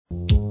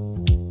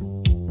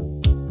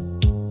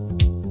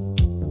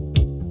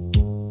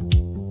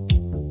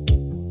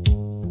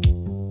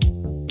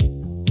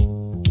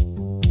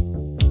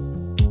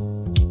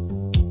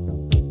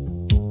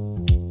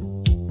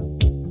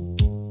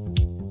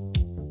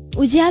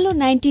उज्यालो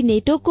 90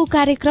 नेटवर्कको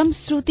कार्यक्रम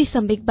श्रुति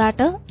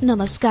सम्वेकबाट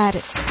नमस्कार।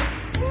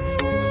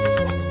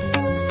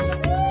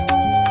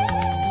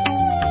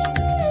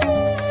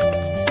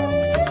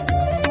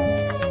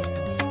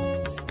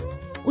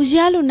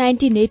 उज्यालो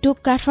 90 नेटवर्क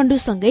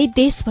काठमाडौँसँगै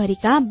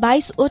देशभरिका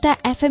 22 वटा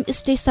एफएम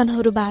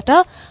स्टेशनहरूबाट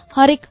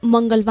हरेक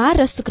मंगलबार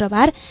र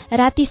शुक्रबार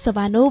राति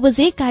 9:15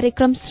 बजे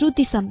कार्यक्रम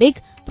श्रुति सम्वेक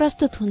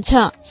प्रस्तुत हुन्छ।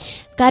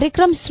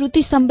 कार्यक्रम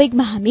श्रुति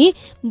सम्वेकमा हामी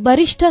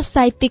वरिष्ठ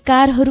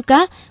साहित्यकारहरूका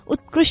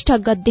उत्कृष्ट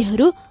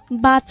गद्यहरू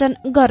वाचन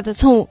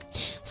गर्दछौं।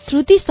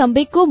 श्रुति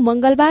सम्वेकको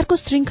मंगलबारको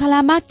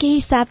श्रृंखलामा केही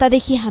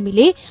सातादेखि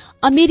हामीले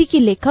अमेरिकी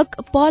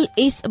लेखक पल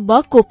एस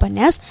बकको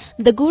उपन्यास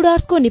द गुड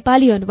अर्थको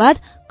नेपाली अनुवाद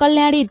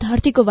कल्याणी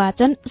धरतीको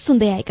वाचन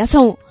सुन्दै आएका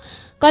छौं।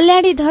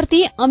 कल्याणी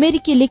धरती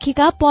अमेरिकी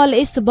लेखिका पल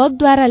एस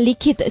बकद्वारा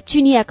लिखित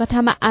चिनिया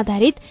कथामा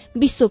आधारित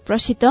विश्व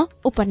प्रसिद्ध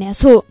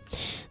उपन्यास हो।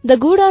 द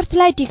गुड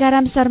अर्थलाई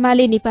टीकाराम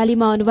शर्माले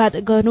नेपालीमा अनुवाद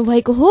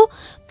गर्नुभएको हो।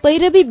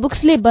 पैरवी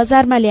बुक्सले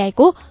बजारमा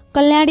ल्याएको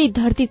कल्याणी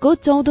धरतीको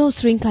 14औं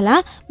श्रृंखला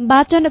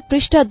वाचन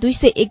पृष्ठ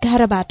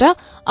 211 बाट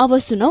अब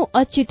सुनौ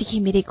अच्युत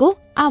घिमिरेको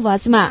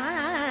आवाजमा।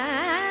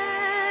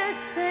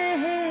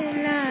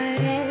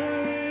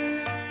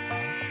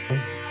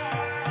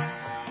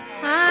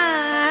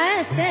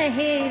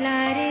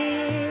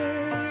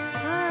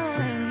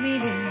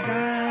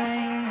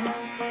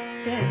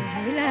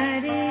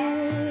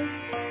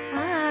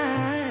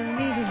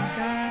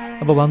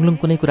 अब वाङलुङ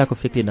कुनै कुराको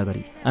फिक्री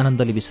नगरी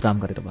आनन्दले विश्राम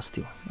गरेर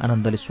बस्थ्यो।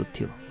 आनन्दले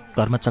सुत्थ्यो।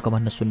 घरमा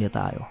चकभन्न शून्यता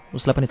आयो।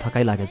 उसलाई पनि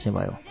थकाइ लागे चाहिँ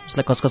भयो।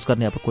 उसलाई कचकच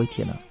गर्ने अब कोही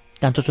थिएन।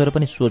 कान्छो छोरो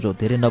पनि सोझो,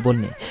 धेरै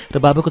नबोल्ने र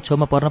बाबुको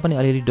छेउमा पर्न पनि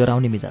अलिअलि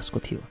डराउने मिजाजको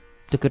थियो।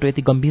 त्यो केटो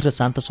यति गम्भीर र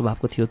शान्त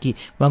स्वभावको थियो कि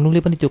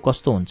वाङलुङले पनि त्यो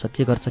कस्तो हुन्छ,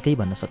 के गर्छ केही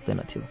भन्न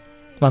सक्दैनथ्यो।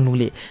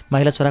 वाङलुङले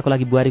माइला छोराको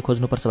लागि बुहारी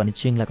खोज्नुपर्छ भनी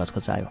चिङलाई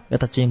कचकचायो।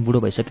 यता चिङ बुढो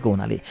भइसकेको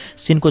हुनाले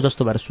सिनको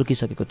जस्तो भएर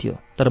सुकिसकेको थियो।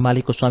 तर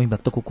मालिकको स्वामी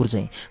भक्त कुकुर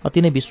चाहिँ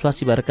अति नै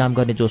विश्वासी भएर काम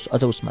गर्ने जोश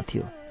अझ उसमा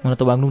थियो। हुन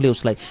त वाङलुङले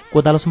उसलाई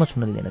कोदालोसम्म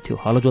छुन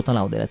दिँदैनथ्यो, हलो जोत्न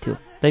लाउँदैनथ्यो।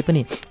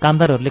 तैपनि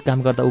कामदारहरूले काम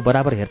गर्दा ऊ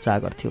बराबर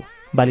हेरचाह गर्थ्यो।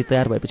 बाली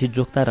तयार भएपछि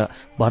जोख्दा र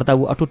भर्दा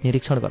ऊ अटुट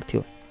निरीक्षण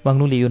गर्थ्यो।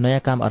 वाङलुङले यो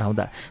नयाँ काम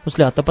अराउँदा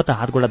उसले हत्तपत्त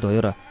हातगोडा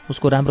धोयो र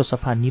उसको राम्रो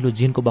सफा निलो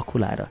जिनको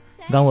बक्खु लाएर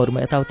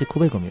गाउँहरूमा यताउति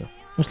खुबै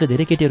घुम्यो। उसले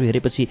धेरै केटीहरू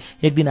हेरेपछि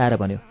एक दिन आएर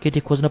भन्यो,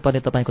 केटी खोज्न पर्ने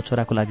तपाईँको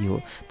छोराको लागि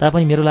हो,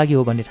 तापनि मेरो लागि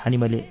हो भन्ने ठानी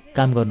मैले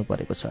काम गर्नु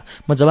परेको छ।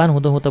 म जवान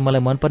हुँदा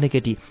मलाई मनपर्ने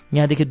केटी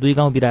यहाँदेखि 2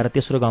 गाउँ बिराएर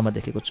तेस्रो गाउँमा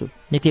देखेको छु।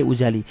 निकै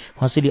उज्याली,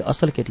 हँसिली,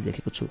 असल केटी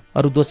देखेको छु।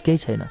 अरू दोष केही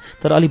छैन,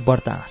 तर अलि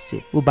बढ्ता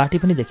हाँस्छे, ऊ बाटी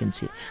पनि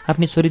देखिन्छे।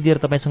 आफ्नी छोरी दिएर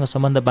तपाईँसँग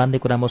सम्बन्ध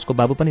बाँध्ने कुरामा उसको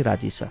बाबु पनि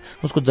राजी छ।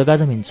 उसको जग्गा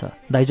जमिन छ,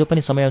 दाइजो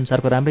पनि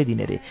समयअनुसारको राम्रै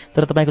दिने रे।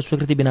 तर तपाईँको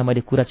स्वीकृति बिना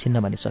मैले कुरा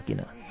छिन्न भनी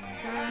सकिनँ।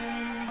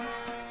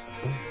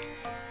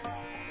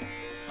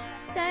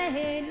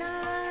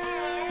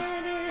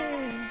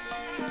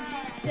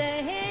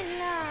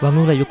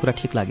 वाङलुङलाई यो कुरा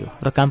ठिक लाग्यो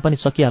र काम पनि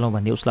सकिहालौँ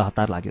भन्ने उसलाई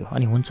हतार लाग्यो।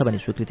 अनि हुन्छ भने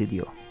स्वीकृति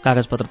दियो।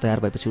 कागजपत्र तयार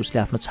भएपछि उसले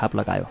आफ्नो छाप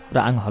लगायो र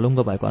आङ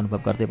हलुङ्गो भएको अनुभव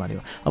गर्दै भन्यो,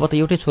 अब त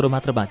एउटै छोरो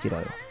मात्र बाँकी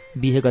रह्यो।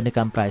 बिहे गर्ने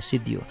काम प्राय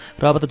सिद्धियो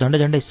र अब त झन्डै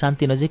झन्डै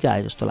शान्ति नजिकै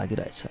आए जस्तो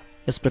लागिरहेछ।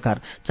 यस प्रकार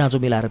चाँजो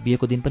मिलाएर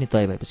बिहेको दिन पनि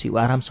तय भएपछि ऊ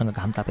आरामसँग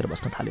घाम तापेर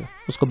बस्न थाल्यो।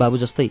 उसको बाबु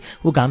जस्तै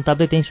ऊ घाम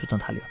ताप्दै त्यहीँ सुत्न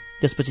थाल्यो।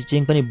 त्यसपछि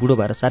चिङ पनि बुढो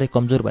भएर साह्रै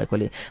कमजोर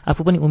भएकोले,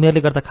 आफू पनि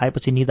उमेरले गर्दा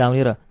खाएपछि निद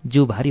आउने र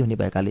जिउ भारी हुने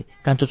भएकाले,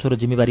 कान्छो छोरो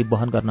जिम्मेवारी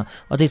वहन गर्न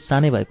अझै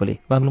सानै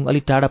भएकोले वाङलुङ अलि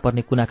टाढा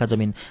पर्ने कुनाका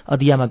जमिन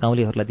अधियामा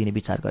गाउँलेहरूलाई दिने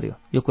विचार गर्यो।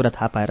 यो कुरा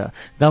थाहा पाएर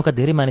गाउँका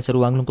धेरै मानिसहरू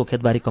वाङलुङको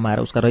खेतबारी कमाएर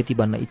उसका रैती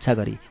बन्न इच्छा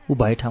गरी ऊ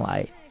भए ठाउँ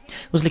आए।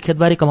 उसले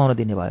खेतबारी कमाउन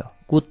दिने भयो।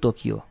 कुद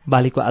तोकियो।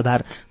 बालीको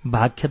आधार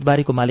भाग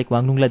खेतबारीको मालिक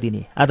वाङलुङलाई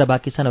दिने, आधा भाग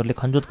किसानहरूले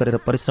खन्जोत गरेर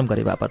परिश्रम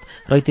गरे बापत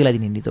रैतीलाई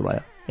दिने निजो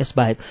भयो।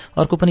 यसबाहेक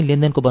अर्को पनि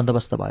लेनदेनको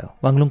बन्दोबस्त भयो।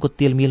 वाङलुङको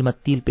तेल मिलमा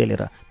तिल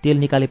पेलेर तेल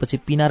निकालेपछि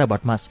पिना र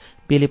भटमास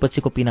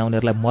पेलेपछिको पिना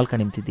उनीहरूलाई मलका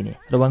निम्ति दिने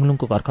र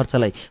वाङलुङको घर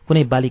खर्चलाई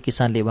कुनै बाली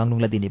किसानले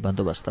वाङलुङलाई दिने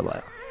बन्दोबस्त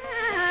भयो।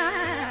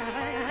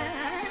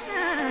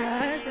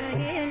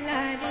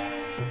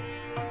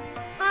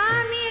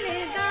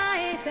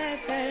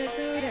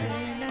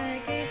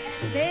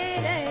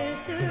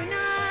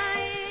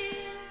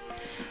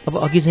 अब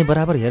अघि चाहिँ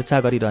बराबर हेरचाह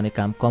गरिरहने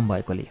काम कम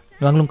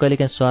भएकोले वाङलुङ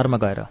कहिलेकाहीँ सहरमा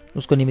गएर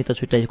उसको निमित्त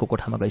छुट्याइएको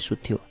कोठामा गई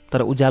सुत्थ्यो।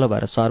 तर उज्यालो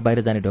भएर सहर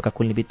बाहिर जाने ढोका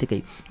खुल्ने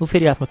बित्तिकै ऊ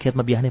फेरि आफ्नो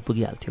खेतमा बिहानै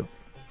पुगिहाल्थ्यो।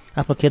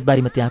 आफ्नो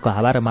खेतबारीमा त्यहाँको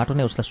हावा र माटो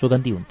नै उसलाई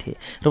सुगन्धी हुन्थे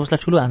र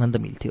उसलाई ठूलो आनन्द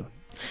मिल्थ्यो।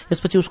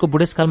 यसपछि उसको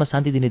बुढेसकालमा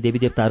शान्ति दिने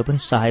देवीदेवताहरू पनि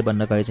सहाय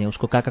बन्न गए चाहिँ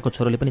उसको काकाको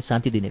छोरोले पनि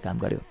शान्ति दिने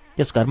काम गर्यो।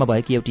 त्यस घरमा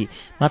भएकी एउटी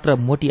मात्र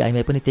मोटी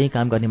आइमाई पनि त्यही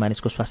काम गर्ने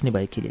मानिसको स्वास्नी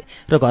भएकीले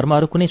र घरमा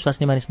अरू कुनै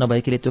स्वास्नी मानिस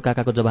नभएकीले त्यो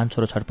काकाको जवान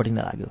छोरो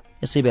छटपटिन लाग्यो।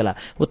 यसै बेला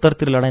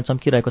उत्तरतिर लडाईँ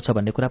चम्किरहेको छ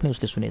भन्ने कुरा पनि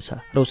उसले सुनेछ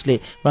र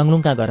उसले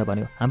वाङलुङ कहाँ गएर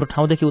भन्यो, हाम्रो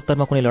ठाउँदेखि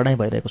उत्तरमा कुनै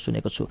लडाईँ भइरहेको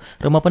सुनेको छु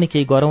र म पनि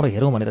केही गरौँ र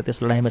हेरौँ भनेर त्यस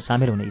लडाईँमा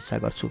सामेल हुने इच्छा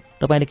गर्छु।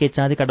 तपाईँले केही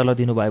चाँदीका डलर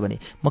दिनुभयो भने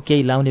म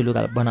केही लाउने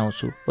लुगा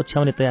बनाउँछु,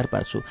 ओछ्याउने तयार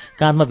पार्छु,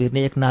 काँधमा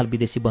भिर्ने एक नाल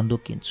विदेशी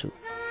बन्दुक किन्छु।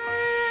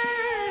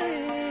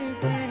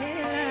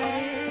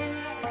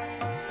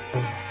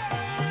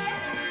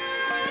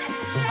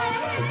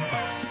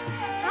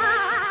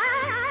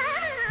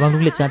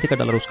 वाङलुङले चाँदीका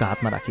डलर उसको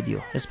हातमा राखिदियो।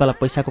 यसपाला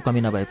पैसाको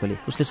कमी नभएकोले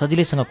उसले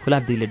सजिलैसँग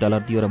खुला दिलले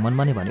डलर दियो र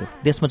मनमा नै भन्यो,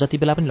 देशमा जति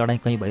बेला पनि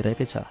लडाईँ कहीँ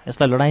भइरहेकै छ,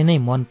 यसलाई लडाईँ नै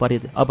मन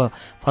परे अब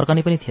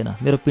फर्कने पनि थिएन,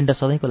 मेरो पिण्ड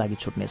सधैँको लागि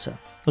छुट्नेछ।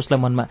 उसलाई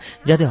मनमा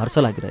ज्यादै हर्ष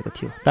लागिरहेको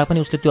थियो, तापनि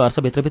उसले त्यो हर्ष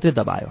भित्रभित्रै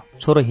दबायो।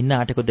 छोरो हिँड्न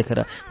आँटेको देखेर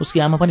उसकी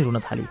आमा पनि रुन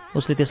थाली।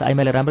 उसले त्यस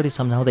आइमाईलाई राम्ररी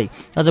सम्झाउँदै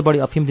अझ बढी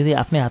अफिम दिँदै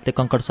आफ्नै हातले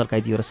कङ्कड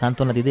सर्काइदियो र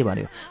सान्त्वना दिँदै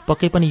भन्यो,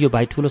 पक्कै पनि यो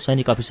भाइ ठूलो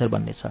सैनिक अफिसर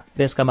बन्नेछ र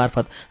यसका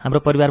मार्फत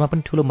हाम्रो परिवारमा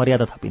पनि ठूलो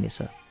मर्यादा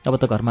थपिनेछ। अब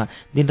त घरमा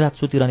दिनरात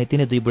सुतिरहने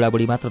तिनै दुई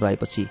बुढाबुढी मात्र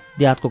रहेपछि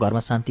देहातको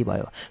घरमा शान्ति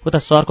भयो।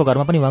 उता सहरको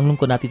घरमा पनि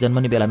वाङलुङको नाति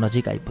जन्मने बेला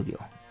नजिक आइपुग्यो।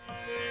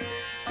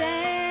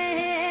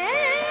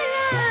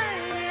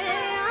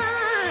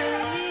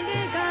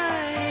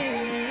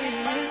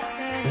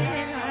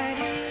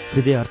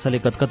 हृदय हर्षले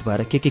गदगद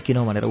भएर के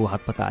किनौँ भनेर ऊ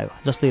हतपतायो।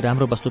 जस्तै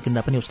राम्रो वस्तु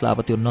किन्दा पनि उसलाई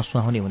अब त्यो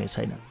नसुहाउने हुने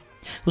छैन।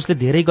 उसले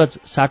धेरै गज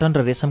साटन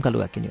र रेशमका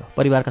लुगा किन्यो,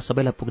 परिवारका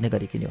सबैलाई पुग्ने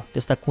गरी किन्यो।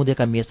 त्यस्ता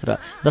कुँदेका मेच र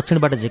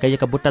दक्षिणबाट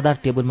झिकाइएका बुट्टादार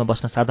टेबुलमा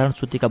बस्न साधारण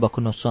सुतीका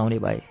बख्खु नसुहाउने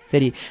भए।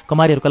 फेरि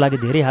कमारीहरूका लागि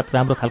धेरै हात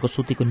राम्रो खालको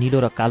सुतीको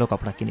निलो र कालो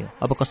कपडा किन्यो।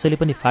 अब कसैले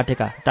पनि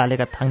फाटेका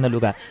टालेका थाङ्ना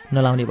लुगा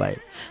नलाउने भए।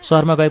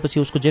 सहरमा गएपछि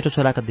उसको जेठो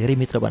छोराका धेरै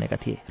मित्र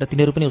बनेका थिए र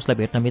तिनीहरू पनि उसलाई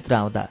भेट्न मित्र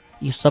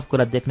आउँदा यी सब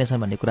कुरा देख्नेछन्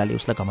भन्ने कुराले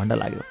उसलाई घमण्ड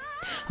लाग्यो।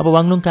 अब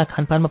वाङलुङका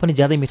खानपानमा पनि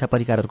ज्यादै मिठा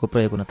परिकारहरूको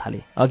प्रयोग हुन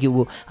थाले। अघि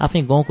ऊ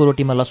आफ्नै गाउँको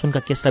रोटीमा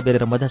लसुनका केस्रा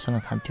बेरेर मजासँग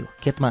खान्थ्यो,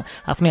 खेतमा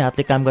आफ्नै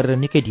हातले काम गरेर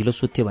निकै ढिलो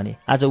सुत्थ्यो भने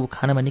आज ऊ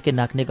खानामा निकै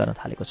नाक्ने गर्न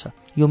थालेको छ।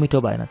 यो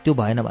मिठो भएन, त्यो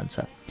भएन भन्छ।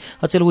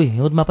 अचेल ऊ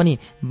हिउँदमा पनि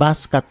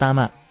बाँसका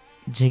तामा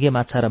झिँगे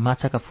माछा र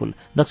माछाका फूल,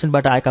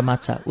 दक्षिणबाट आएका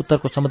माछा,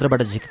 उत्तरको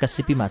समुद्रबाट झिकेका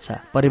सिपी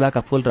माछा,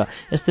 परिवाका फूल र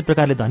यस्तै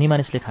प्रकारले धनी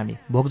मानिसले खाने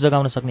भोग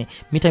जगाउन सक्ने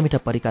मिठा मिठा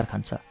परिकार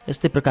खान्छ।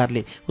 यस्तै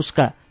प्रकारले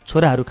उसका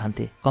छोराहरू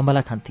खान्थे,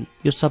 कमला खान्थे।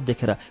 यो सब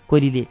देखेर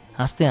कोइलीले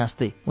हाँस्दै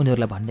हाँस्दै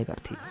उनीहरूलाई भन्ने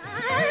गर्थे,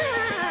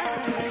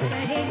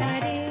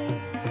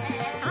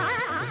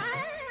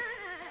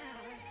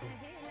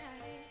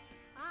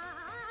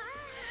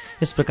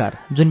 यस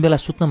प्रकार जुन बेला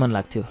सुत्न मन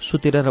लाग्थ्यो,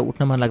 सुतेर र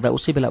उठ्न मन लाग्दा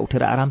उसै बेला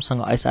उठेर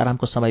आरामसँग ऐस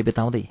आरामको समय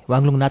बिताउँदै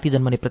वाङलुङ नाति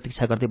जन्मने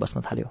प्रतीक्षा गर्दै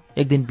बस्न थाल्यो।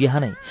 एक दिन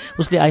बिहानै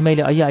उसले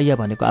आइमाईले ऐया ऐया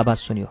भनेको आवाज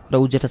सुन्यो र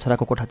ऊ जेठा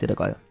छोराको कोठातिर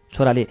गयो।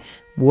 छोराले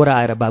बोरा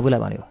आएर बाबुलाई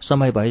भन्यो,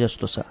 समय भए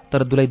जस्तो छ,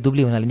 तर दुलै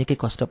दुब्ली हुनाले निकै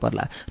कष्ट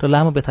पर्ला र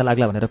लामो बेथा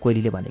लाग्ला भनेर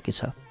कोइलीले भनेकी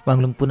छ।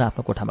 वाङलुङ पुनः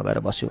आफ्नो कोठामा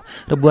गएर बस्यो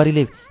र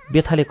बुहारीले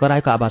बेथाले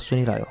कराएको आवाज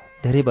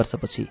सुनिरह्यो। धेरै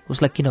वर्षपछि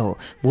उसलाई किन हो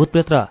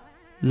भूतप्रेत र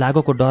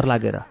लागोको डर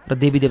लागेर र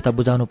देवी देवता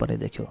बुझाउनु पर्ने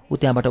देख्यो। ऊ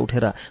त्यहाँबाट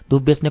उठेर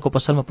धूप बेच्नेको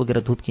पसलमा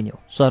पुगेर धूप किन्यो।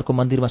 सहरको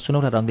मन्दिरमा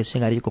सुनौला रङले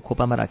सिँगारिएको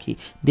खोपामा राखी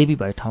देवी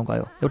भए ठाउँ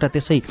गयो। एउटा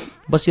त्यसै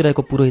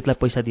बसिरहेको पुरोहितलाई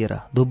पैसा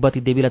दिएर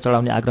धूपबत्ती देवीलाई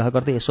चढाउने आग्रह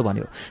गर्दै यसो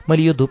भन्यो,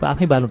 मैले यो धूप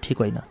आफै बाल्नु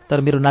ठिक होइन, तर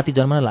मेरो नाति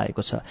जन्मन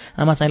लागेको छ,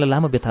 आमा चाहिँलाई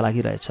लामो बेथा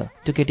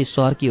लागिरहेछ, त्यो केटी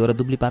सहरकी हो र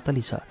दुब्ली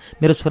पातली छ,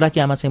 मेरो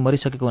छोराकी आमा चाहिँ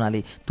मरिसकेको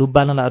हुनाले धूप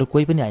बाल्नलाई अरू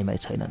कोही पनि आइमाई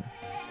छैनन्।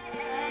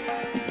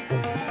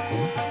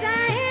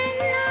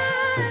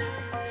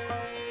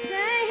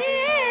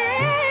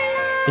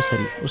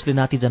 यसरी उसले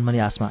नाति जन्मने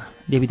आसमा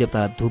देवी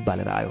देवतालाई धूप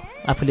बालेर आयो।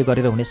 आफूले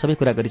गरेर हुने सबै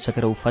कुरा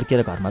गरिसकेर ऊ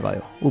फर्किएर घरमा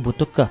गयो। ऊ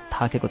भुतुक्क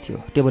थाकेको थियो।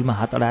 टेबलमा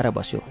हात अडाएर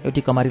बस्यो।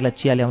 एउटी कमारीलाई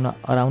चिया ल्याउन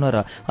अराउन र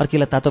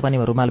अर्कीलाई तातो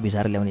पानीमा रुमाल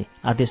भिजाएर ल्याउने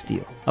आदेश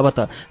दियो। अब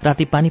त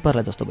राति पानी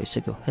पर्ला जस्तो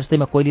भइसक्यो।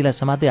 यस्तैमा कोइलीलाई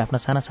समात्दै आफ्ना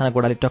साना साना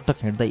गोडाले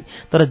टकटक हिँड्दै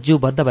तर जिउ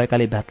बद्ध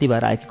भएकाले भ्यात्ली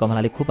भएर आएकी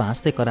कमलाले खुब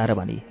हाँस्दै कराएर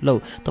भनी, लौ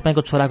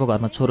तपाईँको छोराको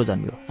घरमा छोरो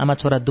जन्मियो, आमा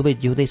छोरा दुवै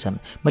जिउँदै छन्,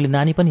 मैले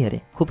नानी पनि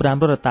हेरेँ, खुब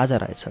राम्रो र ताजा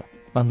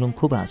रहेछ। वाङलुङ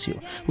खुब हाँस्यो।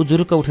 ऊ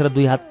जुरुक्क उठेर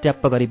दुई हात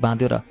ट्याप्प गरी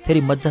बाँध्यो र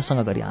फेरि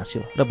मज्जासँग गरी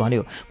हाँस्यो र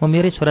भन्यो, म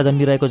मेरै छोरा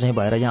जन्मिरहेको झैँ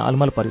भएर यहाँ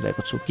अलमल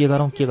परिरहेको छु, के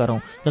गरौँ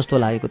जस्तो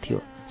लागेको थियो,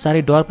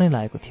 साह्रै डर पनि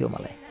लागेको थियो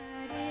मलाई।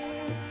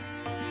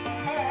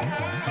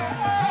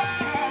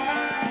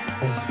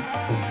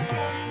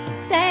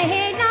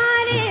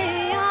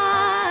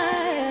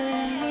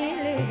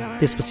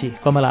 त्यसपछि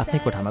कमला आफ्नै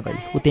कोठामा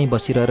गई। ऊ त्यहीँ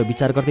बसिरहेर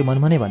विचार गर्दै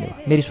मनमा नै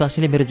भन्यो, मेरी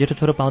स्वास्नीले मेरो जेठो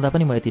छोरो पाउँदा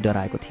पनि म यति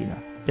डराएको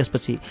थिइनँ।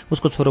 त्यसपछि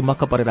उसको छोरो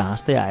मक्क परेर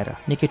हाँस्दै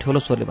आएर निकै ठुलो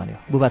स्वरले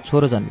भन्यो, बुबा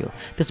छोरो जन्मियो,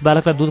 त्यस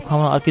बालकलाई दुध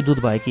खुवाउन अर्की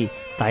दुध भयो कि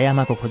धाई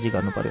आमाको खोजी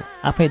गर्नु पर्यो।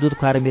 आफै दुध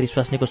खुवाएर मेरी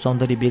स्वास्नीको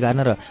सौन्दर्य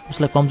बिगार्न र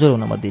उसलाई कमजोर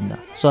हुन म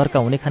दिन्न।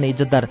 सहरका हुने खाने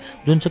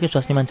इज्जतदार जुनसुकै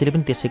स्वास्नी मान्छेले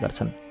पनि त्यसै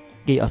गर्छन्।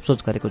 केही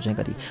अफसोस गरेको चाहिँ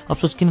गरी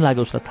अफसोस किन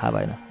लाग्यो उसलाई थाहा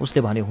भएन।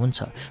 उसले भन्यो, हुन्छ,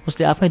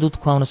 उसले आफै दुध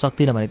खुवाउन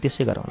सक्दिनँ भने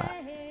त्यसै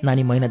गरौँला।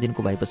 नानी महिना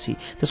दिनको भएपछि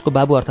त्यसको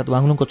बाबु अर्थात्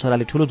वाङलुङको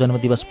छोराले ठूलो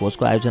जन्मदिवस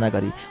भोजको आयोजना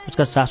गरी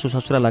उसका सासू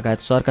ससुरा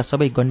लगायत सहरका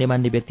सबै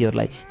गण्यमान्य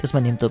व्यक्तिहरूलाई त्यसमा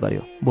निम्तो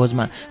गर्यो।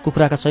 भोजमा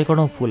कुखुराका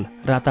सैकडौँ फूल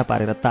राता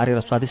पारेर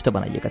तारेर स्वादिष्ट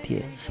बनाइएका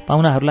थिए।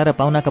 पाहुनाहरूलाई र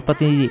पाहुनाका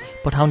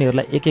प्रतिनिधि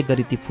पठाउनेहरूलाई एक एक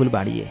गरी ती फूल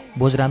बाँडिए।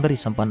 भोज राम्ररी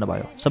सम्पन्न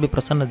भयो। सबै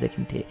प्रसन्न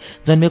देखिन्थे।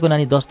 जन्मेको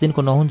नानी 10 दिनको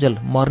नहुन्जेल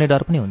मर्ने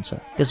डर पनि हुन्छ।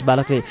 त्यस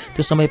बालकले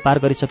त्यो समय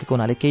पार गरिसकेको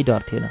हुनाले केही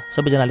डर थिएन।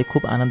 सबैजनाले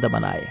खुब आनन्द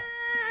मनाए।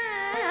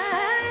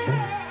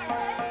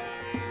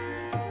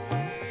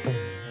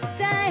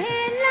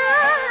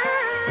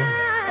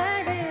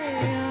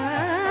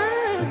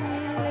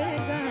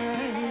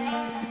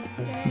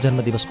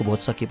 जन्मदिवसको भोज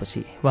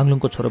सकिएपछि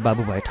वाङलुङको छोरो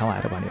बाबु भए ठाउँ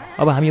आएर भन्यो,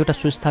 अब हामी एउटा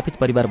सुस्थापित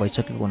परिवार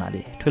भइसकेको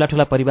हुनाले ठुला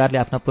ठुला परिवारले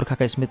आफ्ना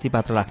पुर्खाका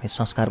स्मृतिपात्र राख्ने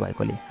संस्कार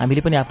भएकोले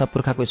हामीले पनि आफ्ना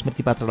पुर्खाको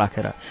स्मृतिपात्र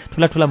राखेर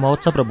ठुला ठुला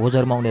महोत्सव र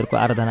भोजहरूमा उनीहरूको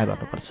आराधना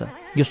गर्नुपर्छ।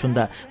 यो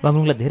सुन्दा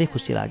वाङलुङलाई धेरै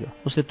खुसी लाग्यो।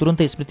 उसले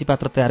तुरुन्तै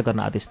स्मृतिपात्र तयार गर्न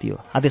आदेश दियो।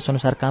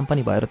 आदेशअनुसार काम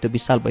पनि भयो र त्यो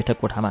विशाल बैठक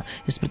कोठामा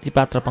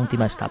स्मृतिपात्र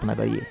पङ्क्तिमा स्थापना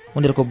गरिए।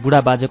 उनीहरूको बुढा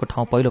बाजेको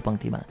ठाउँ पहिलो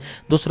पङ्क्तिमा,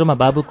 दोस्रोमा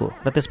बाबुको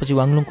र त्यसपछि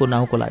वाङलुङको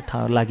नाउँको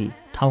लागि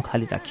ठाउँ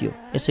खाली राखियो।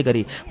 यसै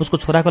गरी उसको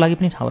छोराको लागि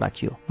पनि ठाउँ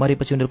राखियो।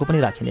 मरेपछि उनीहरूको पनि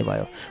राखिने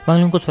भयो।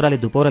 वाङलुङको छोराले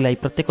धुपौरा ल्याई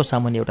प्रत्येकको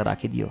सामुन्ने एउटा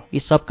राखिदियो। यी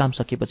सब काम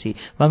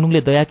सकिएपछि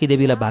वाङलुङले दयाकी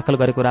देवीलाई भाकल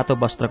गरेको रातो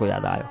वस्त्रको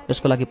याद आयो।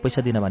 यसको लागि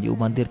पैसा दिन भनी ऊ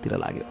मन्दिरतिर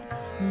लाग्यो।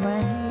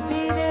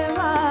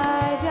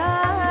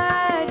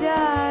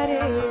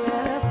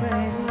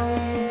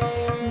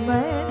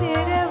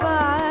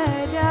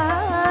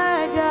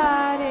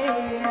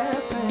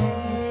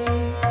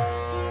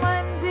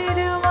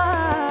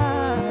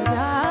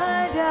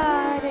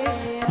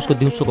 उसको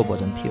दिउँसोको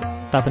भोजन थियो,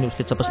 तापनि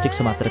उसले चपस्टिक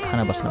समातेर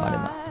खाना बस्न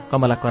मानेन।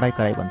 कमला कराई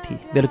कराई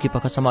भन्थे, बेलुकी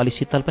पखसम्म अलि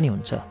शीतल पनि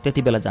हुन्छ,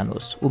 त्यति बेला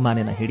जानुहोस्। ऊ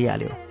मानेन,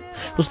 हिँडिहाल्यो।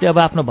 उसले अब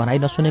आफ्नो भनाइ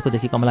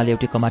नसुनेकोदेखि कमलाले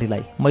एउटी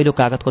कमारीलाई मैलो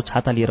कागतको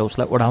छाता लिएर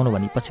उसलाई ओढाउनु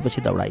भनी पछि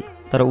पछि दौडाई।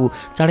 तर ऊ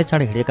चाँडै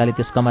चाँडै हिँडेकाले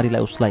त्यस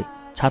कमारीलाई उसलाई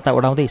छाता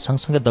ओढाउँदै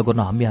सँगसँगै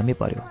दगुर्न हम्मी हम्मी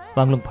पर्यो।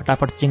 वाङलुङ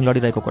फटाफट चिङ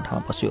लडिरहेको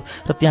कोठामा पस्यो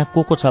र त्यहाँ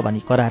को छ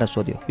भनी कराएर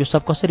सोध्यो। यो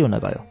सब कसरी हुन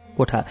गयो?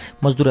 कोठा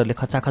मजदुरहरूले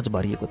खचाखच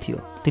भरिएको थियो।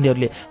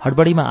 तिनीहरूले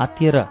हडबडीमा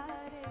आत्तिएर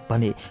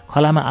भने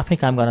खलामा आफै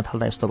काम गर्न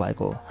थाल्दा यस्तो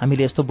भएको हो।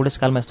 हामीले यस्तो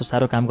बुढेसकालमा यस्तो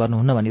साह्रो काम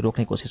गर्नुहुन्न भनी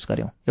रोक्ने कोसिस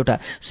गर्यौं। एउटा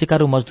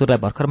सिकारु मजदुरलाई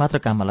भर्खर मात्र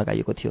काममा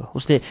लगाइएको थियो।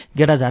 उसले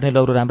गेडा झार्ने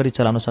लौरो राम्ररी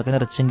चलाउन सकेन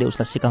र चिङले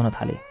उसलाई सिकाउन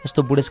थाले।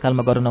 यस्तो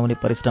बुढेसकालमा गर्न नहुने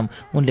परिश्रम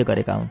उनले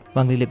गरेका हुन्।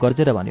 वाङलीले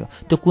गर्जेर भन्यो,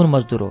 त्यो कुन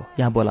मजदुर हो?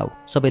 यहाँ बोलाऊ।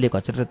 सबैले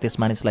घचेर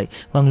त्यस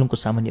मानिसलाई वाङलुङको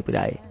सामुन्ने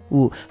पुर्याए।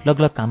 ऊ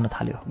लगलग काम्न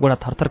थाल्यो। गोडा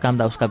थरथर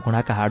काम्दा उसका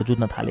घुँडाका हाड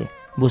जुझ्न थाले।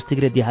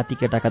 बुस्तिग्रे देहाती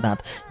केटाका दाँत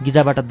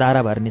गिजाबाट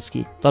दारा भएर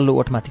निस्की तल्लो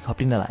ओठमाथि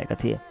खप्रिन लागेका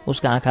थिए।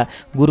 उसका आँखा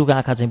गुरुका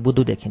आँखा चाहिँ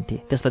बुद्धु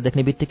देखिन्थे। त्यसलाई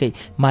देख्ने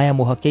बित्तिकै माया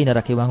मोह केही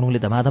नराखी वाङलुङले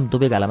धमाधम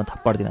दुवै गालामा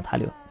थप्पड दिन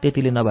थाल्यो।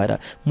 त्यतिले नभएर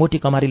मोटी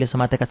कमारीले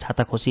समातेका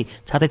छाता खोसी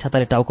छातै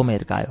छाताले टाउकोमा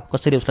हिर्कायो।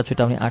 कसरी उसलाई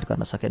छुटाउने आँट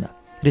गर्न सकेन।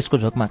 रिसको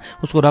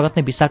झोकमा उसको रगत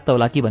नै विषाक्त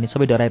होला कि भनी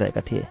सबै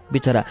डराइरहेका थिए।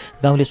 बिचरा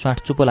गाउँले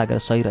स्वाट चुपो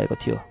लागेर सहिरहेको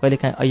थियो।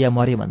 कहिलेकाहीँ ऐया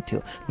मरे भन्थ्यो।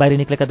 बाहिर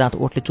निक्लेका दाँत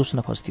ओठले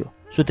चुस्न खोज्थ्यो।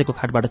 सुतेको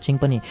खाटबाट चिङ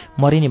पनि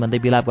मरे नि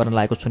भन्दै बिलाप गर्न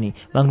लागेको सुनि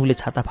वाङलुङले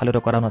छाता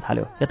फालेर कराउन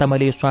थाल्यो। यता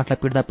मैले यो स्वाटलाई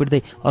पिट्दा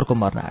पिट्दै अर्को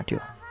मर्न आँट्यो।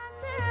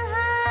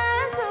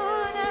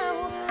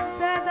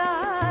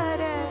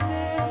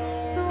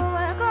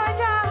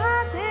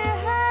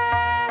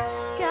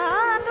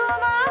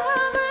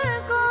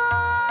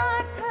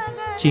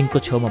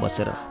 चिङको छेउमा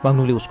बसेर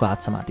वाङलुङले उसको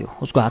हात समात्यो।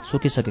 उसको हात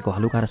सुकिसकेको,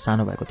 हलुका र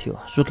सानो भएको थियो।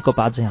 सुकेको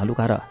पात चाहिँ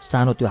हलुका र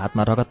सानो त्यो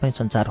हातमा रगत पनि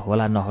सञ्चार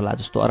होला नहोला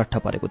जस्तो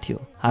अरट्ठ परेको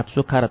थियो। हात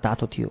सुक्खा र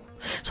तातो थियो।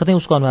 सधैँ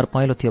उसको अनुहार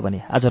पहेँलो थियो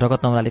भने आज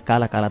रगत नहुनाले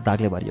काला काला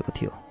दागले भरिएको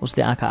थियो।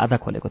 उसले आँखा आधा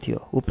खोलेको थियो।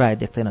 ऊ प्राय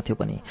देख्दैनथ्यो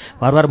पनि।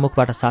 भरभर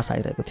मुखबाट सास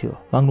आइरहेको थियो।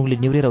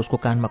 वाङलुङले निउरेर उसको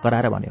कानमा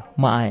कराएर भन्यो,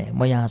 म आएँ,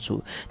 म यहाँ छु।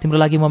 तिम्रो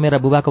लागि म मेरा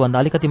बुबाको भन्दा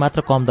अलिकति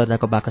मात्र कम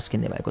दर्जाको बाकस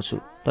किन्ने भएको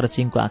छु। तर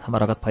चिङको आँखामा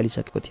रगत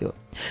फैलिसकेको थियो।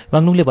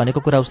 वाङलुङले भनेको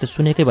कुरा उसले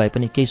सुनेकै भए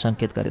पनि केही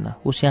सङ्केत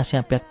गरेन। ऊ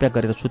स्याँ प्याक प्याक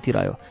गरेर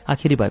सुतिरह्यो।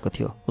 आखिरी भएको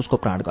थियो। उसको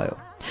प्राण गयो।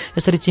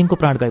 यसरी चिङको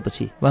प्राण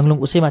गएपछि वाङलुङ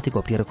उसैमाथि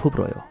घोप्टिएर खुब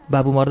रोयो।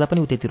 बाबु मर्दा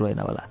पनि ऊ त्यति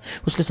रोएन होला।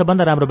 उसले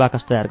सबभन्दा राम्रो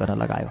बाकस तयार गर्न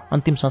लगायो।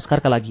 अन्तिम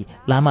संस्कारका लागि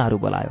लामाहरू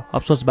बोलायो।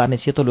 अफसोस बार्ने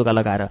सेतो लुगा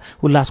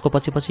लगाएर उल्लासको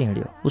पछि पछि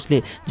हिँड्यो। उसले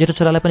जेठो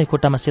छोरालाई पनि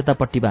खुट्टामा सेता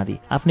पट्टी बाँधी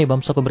आफ्नै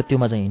वंशको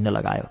मृत्युमा चाहिँ हिँड्न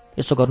लगायो।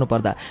 यसो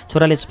गर्नुपर्दा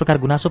छोराले यस प्रकार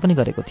गुनासो पनि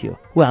गरेको थियो।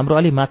 ऊ हाम्रो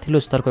अलि माथिल्लो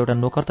स्तरको एउटा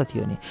नोकर त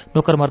थियो नि।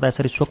 नोकर मर्दा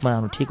यसरी शोक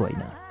मनाउनु ठिक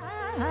होइन।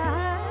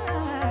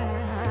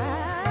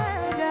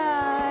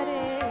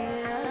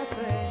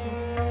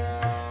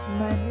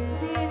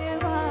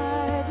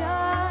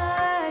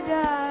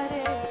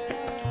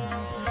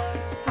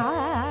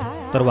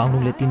 तर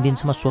वाङलुङले 3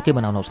 दिनसम्म शोकै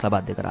बनाउन उसलाई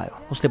बाध्य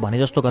गरायो। उसले भने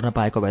जस्तो गर्न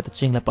पाएको भए त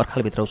चिङलाई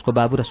पर्खालभित्र उसको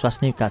बाबु र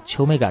स्वास्नीका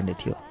छेउमै गाड्ने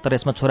थियो। तर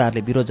यसमा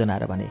छोराहरूले विरोध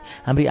जनाएर भने,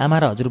 हाम्री आमा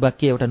र हजुरबा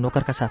के एउटा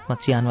नोकरका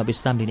साथमा चिहानमा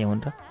विश्राम लिने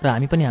हुन् र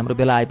हामी पनि हाम्रो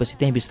बेला आएपछि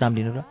त्यहीँ विश्राम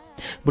लिनु र?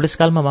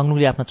 बुढेसकालमा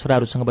वाङलुङले आफ्ना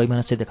छोराहरूसँग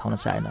वैमनस्य देखाउन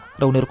चाहेन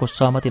र उनीहरूको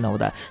सहमति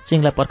नहुँदा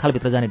चिङलाई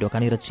पर्खालभित्र जाने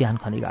ढोकानेर चिहान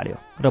खनी गाड्यो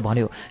र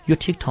भन्यो, यो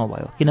ठिक ठाउँ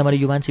भयो किनभने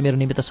यो मान्छे मेरो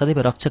निमित्त सदैव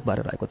रक्षक भएर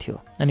रहेको थियो।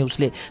 अनि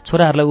उसले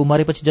छोराहरूलाई ऊ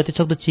मरेपछि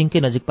जतिसक्दो चिङकै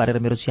नजिक पारेर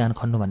मेरो चिहान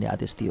खन्नु भन्ने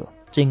आदेश दियो।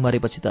 चिङ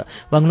मरेपछि त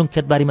वाङलुङ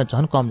खेतबारीमा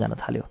झन कम जान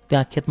थाल्यो।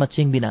 त्यहाँ खेतमा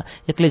चिङ बिना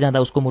एक्लै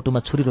जाँदा उसको मुटुमा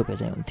छुरी रोपे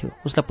चाहिँ हुन्थ्यो।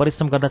 उसलाई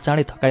परिश्रम गर्दा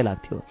चाँडै थकाइ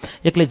लाग्थ्यो।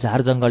 एक्लै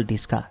झार जङ्गल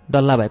ढिस्का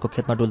डल्ला भएको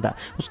खेतमा डुल्दा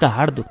उसका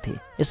हाड दुख्थे।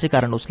 यसै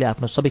कारण उसले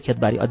आफ्नो सबै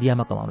खेतबारी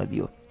अधियामा कमाउन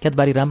दियो।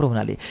 खेतबारी राम्रो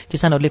हुनाले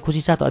किसानहरूले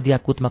खुसीसाथ अधिया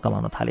कुतमा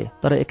कमाउन थाले।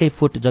 तर एकै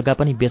फुट जग्गा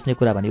पनि बेच्ने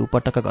कुरा भने ऊ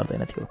पटक्क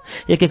गर्दैनथ्यो।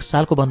 एक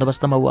सालको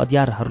बन्दोबस्तमा ऊ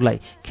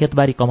अधियारहरूलाई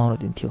खेतबारी कमाउन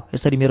दिन्थ्यो।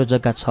 यसरी मेरो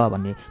जग्गा छ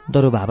भन्ने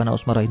दरो भावना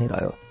उसमा रहि नै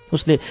रह्यो।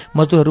 उसले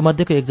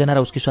मजदुरहरूमध्येको एकजना र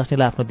उसकी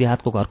स्वास्नीलाई आफ्नो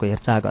देहातको घरको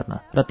हेरचाह गर्न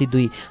र ती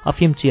दुई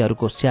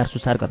अफिमचीहरूको स्याहार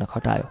सुसार गर्न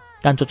खटायो।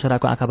 कान्छो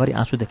छोराको आँखाभरि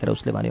आँसु देखेर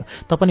उसले भन्यो,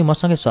 "त पनि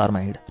मसँगै सहरमा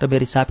हिँड र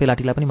मेरी सापे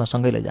लाठीलाई पनि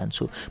मसँगै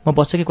लैजान्छु। म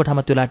बसेकै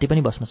कोठामा त्यो लाठी पनि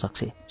बस्न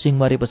सक्छ। चिङ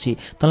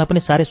मरेपछि तँलाई पनि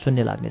साह्रै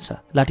शून्य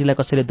लाग्नेछ। लाठीलाई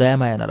कसैले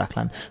दयामाया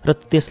नराख्लान् र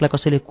त्यसलाई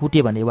कसैले कुटे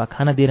भने वा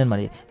खाना दिएनन्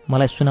भने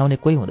मलाई सुनाउने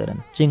कोही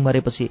हुँदैनन्। चिङ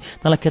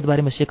मरेपछि तँलाई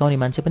खेतबारीमा सिकाउने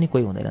मान्छे पनि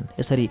कोही हुँदैनन्।"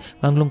 यसरी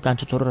वाङलुङ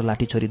कान्छो छोरो र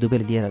लाठी छोरी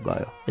दुवैले लिएर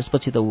गयो।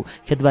 यसपछि त ऊ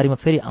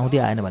खेतबारीमा फेरि आउँदै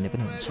आएन भन्ने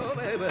पनि हुन्छ।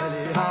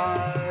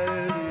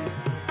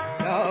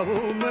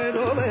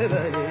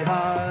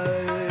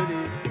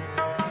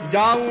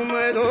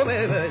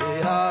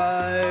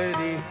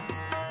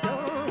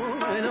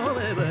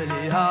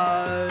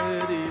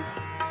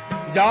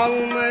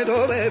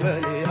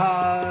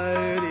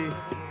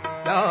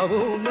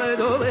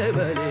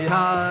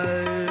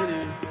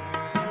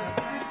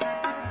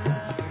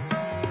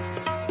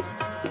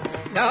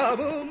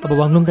 अब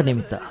वाङलुङका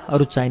निमित्त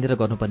अरू चाहिने र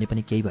गर्नुपर्ने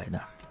पनि केही भएन।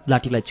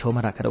 लाठीलाई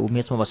छेउमा राखेर ऊ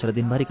मेचमा बसेर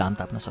दिनभरि घाम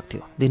ताप्न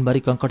सक्थ्यो। दिनभरि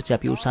कङ्कड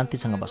च्यापी ऊ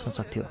शान्तिसँग बस्न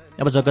सक्थ्यो।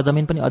 अब जग्गा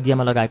जमिन पनि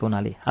अदियामा लगाएको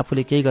हुनाले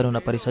आफूले केही गर्नु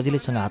नपरी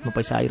सजिलैसँग हातमा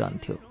पैसा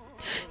आइरहन्थ्यो।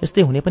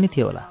 यस्तै हुने पनि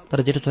थियो होला,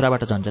 तर जेठो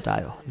छोराबाट झन्झट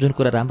आयो। जुन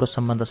कुरा राम्रो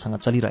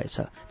सम्बन्धसँग चलिरहेछ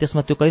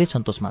त्यसमा त्यो कहिल्यै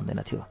सन्तोष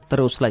मान्दैनथ्यो। तर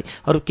उसलाई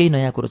अरू केही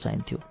नयाँ कुरो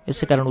चाहिन्थ्यो।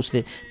 यसै कारण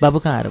उसले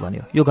बाबुकहाँ आएर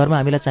भन्यो, "यो घरमा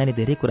हामीलाई चाहिने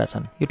धेरै कुरा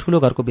छन्। यो ठुलो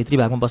घरको भित्री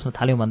भागमा बस्न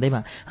थाल्यौँ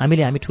भन्दैमा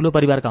हामी ठुलो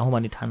परिवारका हौँ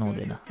भन्ने ठान्नु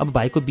हुँदैन। अब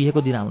भाइको बिहेको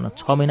दिन आउन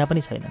 6 महिना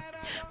पनि छैन।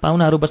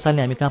 पाहुनाहरू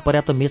बसाल्ने हामी कहाँ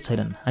पर्याप्त मेच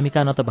छैनन्। हामी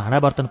कहाँ न त भाँडा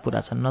बर्तन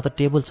पुरा छन्, न त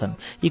टेबल छन्।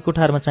 यी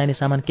कोठाहरूमा चाहिने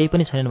सामान केही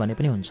पनि छैनन् भने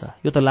पनि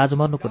हुन्छ। यो त लाज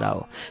मर्नु कुरा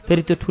हो।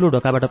 फेरि त्यो ठुलो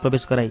ढोकाबाट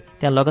प्रवेश गराई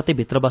त्यहाँ लगत्तै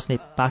भित्र बस्ने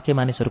पाखे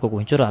मानिसहरूको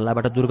घुइँचो र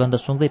हल्लाबाट दुर्गन्ध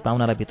सुँग्दै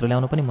पाहुनालाई भित्र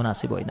ल्याउनु पनि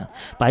मुनासिब होइन।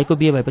 भाइको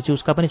बिहे भएपछि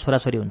उसका पनि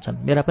छोराछोरी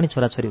हुन्छन्, मेरा पनि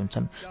छोराछोरी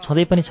हुन्छन्,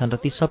 छँदै पनि छन् र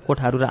ती सब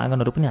कोठाहरू र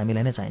आँगनहरू पनि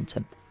हामीलाई नै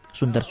चाहिन्छन्।"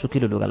 सुन्दर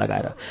सुकिलो लुगा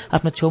लगाएर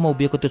आफ्नो छेउमा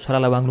उभिएको त्यो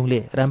छोरालाई वाङलुङले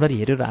राम्ररी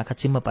हेऱ्यो र आँखा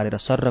चिम्म पारेर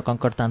सर र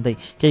कङ्कड तान्दै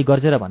केही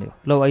गर्जेर भन्यो,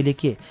 "ल अहिले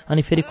के?"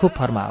 अनि फेरि खुब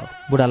फर्मायो।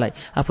 बुढालाई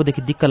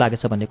आफूदेखि दिक्क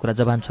लागेछ भन्ने कुरा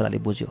जवान छोराले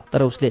बुझ्यो।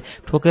 तर उसले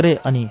ठोकेरै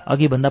अनि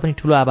अघिभन्दा पनि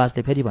ठुलो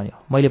आवाजले फेरि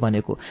भन्यो, "मैले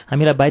भनेको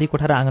हामीलाई बाहिरी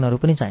कोठा र आँगनहरू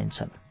पनि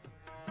चाहिन्छन्।"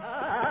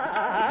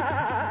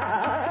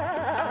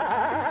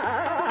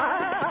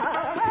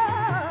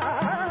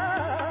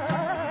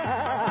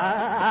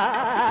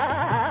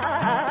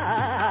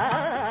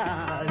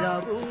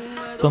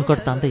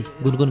 कङ्कड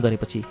तान्दै गुनगुन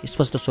गरेपछि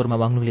स्पष्ट स्वरमा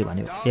वाङलुङले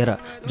भन्यो, "हेर,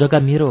 जग्गा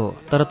मेरो हो,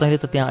 तर तैँले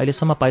त त्यहाँ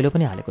अहिलेसम्म पाइलो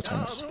पनि हालेको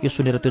छैनस्।" यो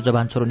सुनेर त्यो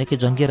जवान छोरो निकै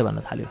जङ्गिएर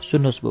भन्न थाल्यो,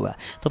 "सुन्नुहोस् बुबा,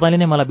 तपाईँले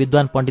नै मलाई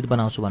विद्वान पण्डित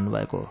बनाउँछु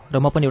भन्नुभएको हो र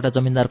म पनि एउटा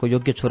जमिनदारको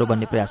योग्य छोरो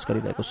बन्ने प्रयास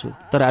गरिरहेको छु।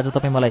 तर आज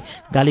तपाईँ मलाई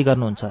गाली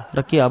गर्नुहुन्छ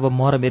र के अब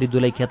म र मेरी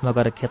दुलै खेतमा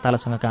गएर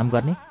खेतालासँग काम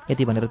गर्ने?"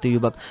 यति भनेर त्यो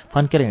युवक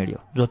फन्केर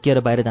हिँड्यो। झोकिएर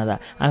बाहिर जाँदा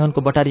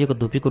आँगनको बटारिएको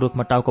धुपीको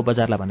रुखमा टाउको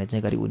बजारला भन्ने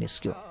चाहिँ गरी ऊ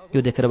निस्क्यो। यो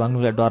देखेर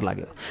वाङलुङलाई डर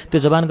लाग्यो।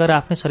 त्यो जवान गएर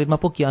आफ्नै शरीरमा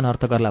पो के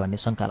अनर्थ गर्ला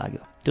भन्ने शङ्का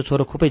लाग्यो। त्यो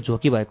छोरो खुबै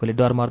झोकी भएकोले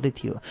डर मर्दै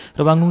थियो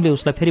र वाङलुङले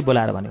उसलाई फेरि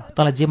बोलाएर भन्यो,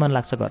 "तँलाई जे मन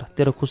लाग्छ गर,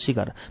 तेरो खुसी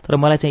गर, तर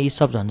मलाई चाहिँ यी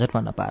सब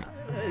झन्झटमा नपार।"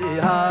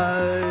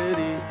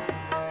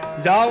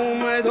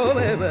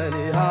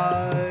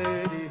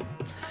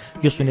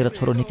 यो सुनेर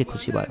छोरो निकै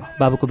खुसी भयो।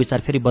 बाबुको विचार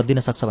फेरि बद्लिन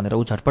सक्छ भनेर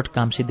ऊ झटपट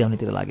काम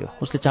सिद्ध्याउनेतिर लाग्यो।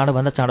 उसले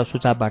चाँडोभन्दा चाँडो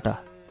सुचापबाट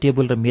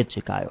टेबल र मेज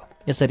झिकायो।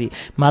 यसरी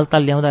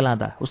मालताल ल्याउँदा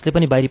लाँदा उसले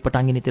पनि बाहिरी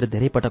पटाङ्गिनीतिर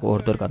धेरै पटक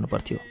ओहोरदोहोर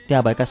गर्नुपर्थ्यो।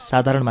 त्यहाँ भएका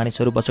साधारण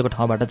मानिसहरू बसेको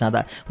ठाउँबाट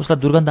जाँदा उसलाई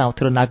दुर्गन्ध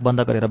आउँथ्यो र नाक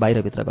बन्द गरेर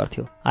बाहिरभित्र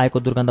गर्थ्यो। आएको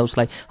दुर्गन्ध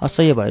उसलाई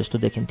असह्य भयो जस्तो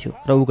देखिन्थ्यो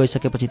र ऊ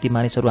गइसकेपछि ती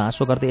मानिसहरू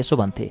हाँसो गर्दै यसो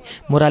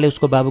भन्थे, "मोराले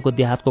उसको बाबुको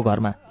देहातको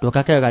घरमा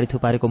ढोकाकै अगाडि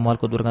थुपारेको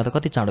मलको दुर्गन्ध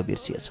कति चाँडो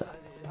बिर्सिएछ।"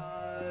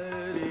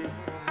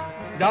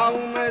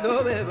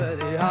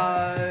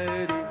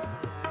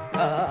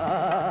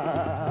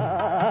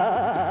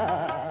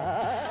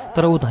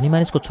 तर ऊ धनी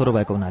मानिसको छोरो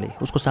भएको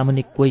हुनाले उसको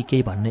सामुन्ने कोही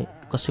केही भन्ने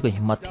कसैको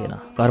हिम्मत थिएन।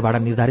 घर भाडा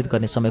निर्धारित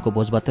गर्ने समयको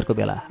भोजभत्तेरको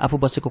बेला आफू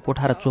बसेको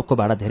कोठा र चोकको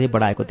भाडा धेरै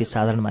बढाएको ती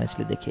साधारण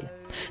मानिसले देखे।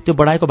 त्यो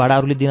बढाएको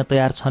भाडाहरूले दिन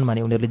तयार छन्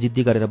भने उनीहरूले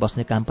जिद्दी गरेर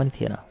बस्ने काम पनि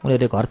थिएन।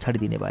 उनीहरूले घर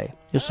छाडिदिने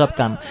भए। यो सब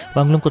काम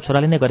वाङलुङको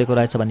छोराले नै गरेको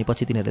रहेछ भन्ने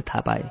पछि तिनीहरूले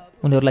थाहा पाए।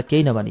 उनीहरूलाई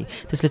केही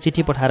नभनी त्यसले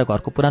चिठी पठाएर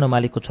घरको पुरानो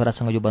मालिकको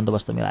छोरासँग यो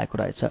बन्दोबस्त मिलाएको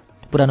रहेछ।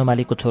 पुरानो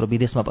मालिकको छोरो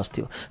विदेशमा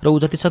बस्थ्यो र ऊ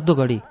जति सक्दो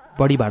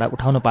बढी भाडा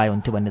उठाउन पाए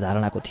हुन्थ्यो भन्ने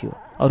धारणाको थियो।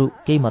 अरू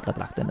केही मतलब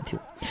राख्दैनथ्यो।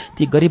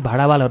 ती गरिब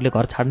भाडावालहरूले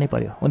घर छाड्नै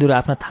पर्यो। उनीहरू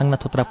आफ्ना थाङ्ना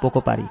थोत्रा पोको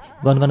पारी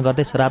गनगन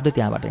गर्दै शराब्दै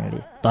त्यहाँबाट हिँडे।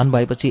 धन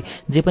भएपछि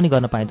जे पनि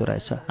गर्न पाइँदो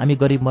रहेछ। हामी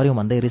गरिब मर्यौँ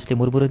भन्दै रिसले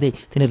मुरमुरिँदै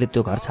तिनीहरूले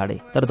त्यो घर छाडे।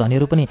 तर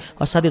धनीहरू पनि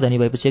असाध्यै धनी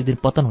भएपछि एक दिन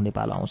पतन हुने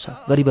पालो आउँछ।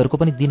 गरिबहरूको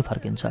पनि दिन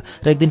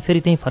फर्किन्छ र एक दिन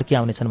फेरि त्यहीँ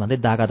फर्किआउनेछन् भन्दै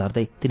दागा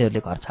धर्दै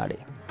तिनीहरूले घर छाडे।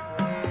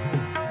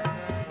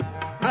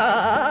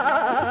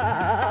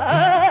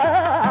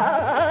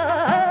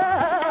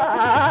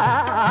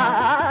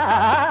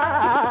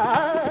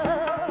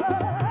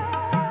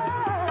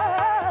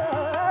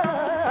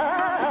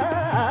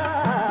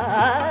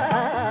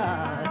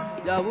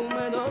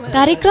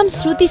 कार्यक्रम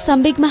श्रुति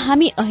सम्वेगमा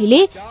हामी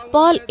अहिले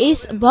पल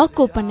एस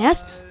बकको उपन्यास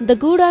द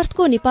गुड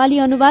अर्थको नेपाली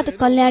अनुवाद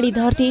कल्याणी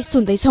धरती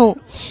सुन्दैछौ।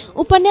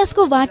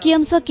 उपन्यासको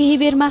वाक्यांश केही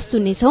बेरमा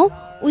सुन्नेछौ।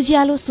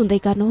 उज्यालो सुन्दै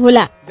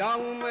गर्नुहोला।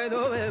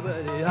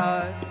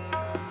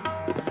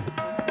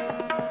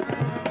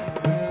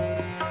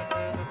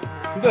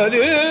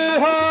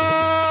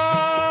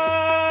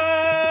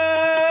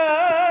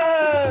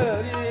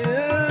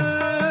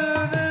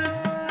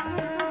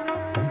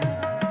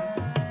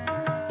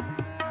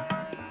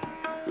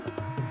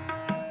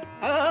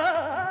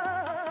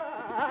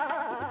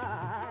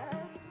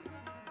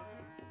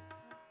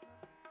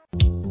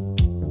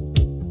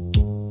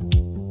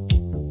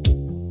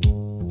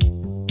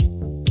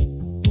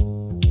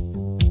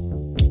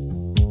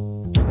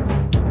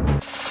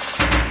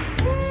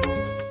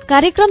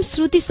 कार्यक्रम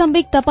श्रुति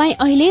सम्वेक तपाईँ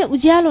अहिले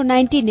उज्यालो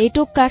 90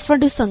 नेटवर्क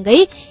काठमाडौँसँगै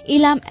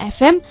इलाम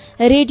एफएम,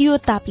 रेडियो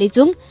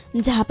ताप्लेजुङ,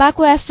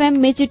 झापाको एफएम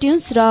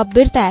मेचुट्युन्स र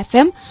बिर्ता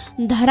एफएम,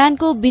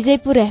 धरानको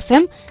विजयपुर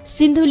एफएम,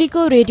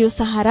 सिन्धुलीको रेडियो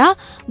सहारा,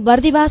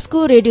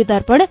 बर्दिवासको रेडियो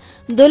दर्पण,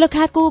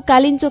 दोलखाको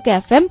कालिन्चोक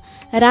एफएम,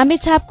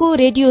 रामेछापको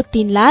रेडियो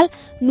तीनलाल,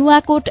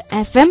 नुवाकोट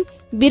एफएम,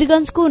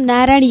 वीरगंजको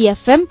नारायणी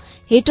एफएम,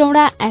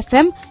 हेटौडा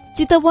एफएम,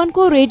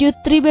 चितवनको रेडियो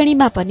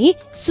त्रिवेणीमा पनि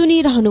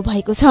सुनिरहनु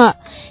भएको छ।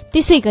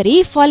 त्यसैगरी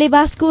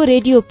फलेवासको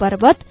रेडियो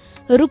पर्वत,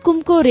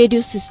 रुकुमको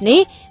रेडियो सिस्ने,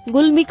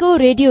 गुल्मीको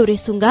रेडियो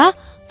रेसुङ्गा,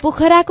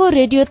 पोखराको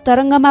रेडियो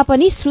तरंगमा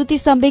पनि श्रुति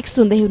सम्वेक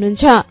सुन्दै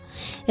हुनुहुन्छ।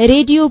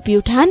 रेडियो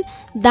प्युठान,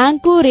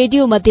 दाङको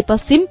रेडियो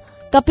मध्यपश्चिम,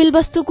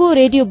 कपिलवस्तुको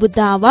रेडियो बुद्ध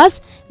आवाज,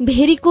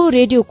 भेरीको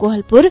रेडियो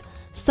कोहलपुर,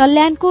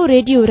 सल्यानको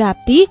रेडियो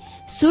राप्ती,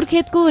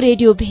 सुर्खेतको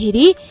रेडियो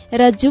भेरी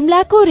र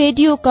जुम्लाको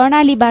रेडियो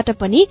कर्णालीबाट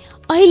पनि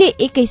अहिले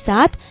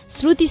एकैसाथ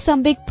श्रुति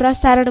सम्वेक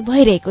प्रसारण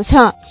भइरहेको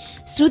छ।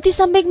 श्रुति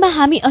सम्वेकमा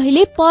हामी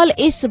अहिले पल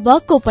एस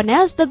बकको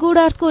उपन्यास द गुड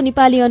अर्थको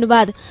नेपाली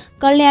अनुवाद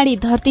कल्याणी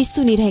धरती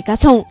सुनिरहेका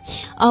छौं।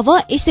 अब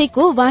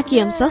यसैको बाँकी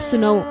अंश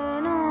सुनौ।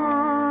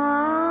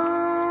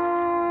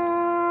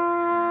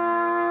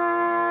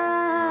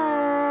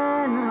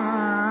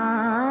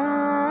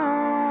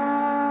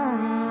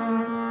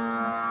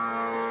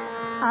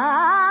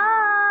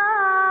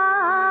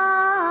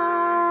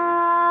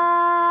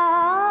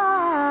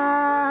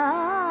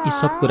 यी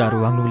सब कुराहरू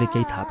वाङलुङले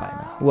केही थाहा पाएन।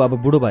 ऊ अब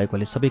बुढो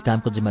भएकोले सबै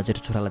कामको जिम्मा जेठो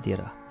छोरालाई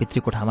दिएर भित्री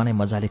कोठामा नै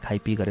मजाले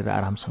खाइपी गरेर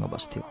आरामसँग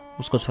बस्थ्यो।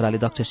 उसको छोराले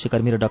दक्ष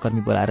सिकर्मी र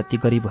डकर्मी बोलाएर ती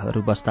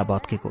गरिबहरू बस्दा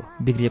भत्केको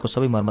बिग्रिएको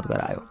सबै मर्मत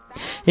गरायो।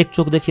 एक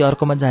चोकदेखि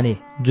अर्कोमा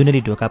जाने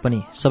जुनेली ढोका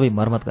पनि सबै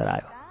मर्मत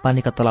गरायो।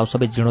 पानीका तलाउ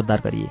सबै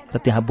जीर्णोद्धार गरिए र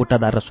त्यहाँ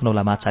बुट्टादार र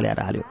सुनौला माछा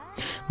ल्याएर हाल्यो।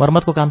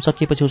 मर्मतको काम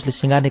सकिएपछि उसले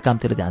सिँगार्ने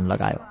कामतिर ध्यान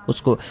लगायो।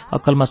 उसको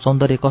अक्कलमा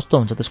सौन्दर्य कस्तो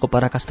हुन्छ त्यसको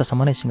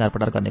पराकाष्ठसम्म नै सिँगार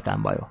पटार गर्ने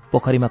काम भयो।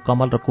 पोखरीमा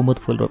कमल र कुमुद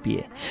फूल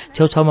रोपिए।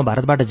 छेउछाउमा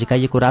भारतबाट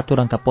झिकाइएको रातो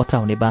रङका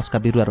पत्रा हुने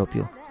बाँसका बिरुवा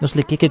रोप्यो।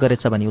 उसले के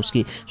गरेछ भने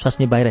उसकी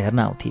स्वास्नी बाहिर हेर्न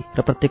आउँथी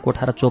र प्रत्येक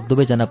कोठा र चोक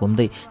दुवैजना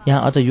घुम्दै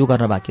यहाँ अझ यो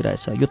गर्न बाँकी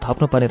रहेछ, यो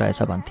थप्नुपर्ने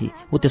रहेछ भन्थी।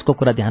 ऊ त्यसको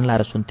कुरा ध्यान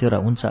लाएर सुन्थ्यो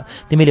र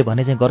हुन्छ तिमीले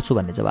भने चाहिँ गर्छु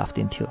भन्ने जवाफ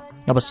दिन्थ्यो।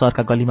 अब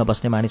सहरका गल्लीमा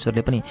बस्ने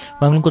मानिसहरूले पनि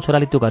वाङलुङको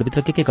छोराले त्यो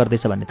घरभित्र के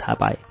गर्दैछ भन्ने थाहा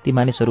पाए। ती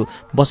मानिसहरू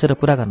बसेर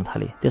कुरा गर्न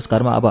थाले। त्यस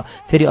घरमा अब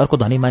फेरि अर्को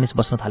धनी मानिस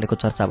बस्न थालेको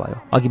चर्चा भयो।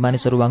 अघि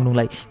मानिसहरू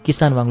वाङलुङलाई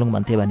किसान वाङलुङ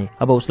भन्थे भने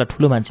अब उसलाई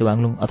ठूलो मान्छे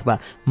वाङलुङ अथवा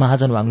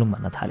महाजन वाङलुङ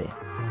भन्न थाले।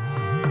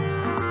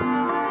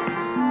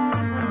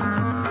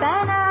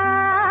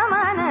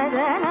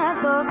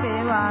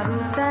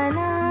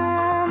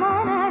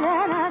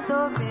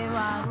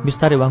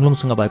 बिस्तारै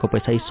वाङलुङसँग भएको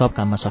पैसा यी सब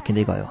काममा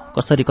सकिँदै गयो।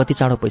 कसरी कति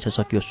चाँडो पैसा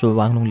सकियो सो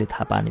वाङलुङले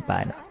थाहा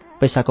पाएन।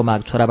 पैसाको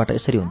माग छोराबाट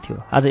यसरी हुन्थ्यो।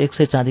 आज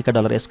 100 चाँदीका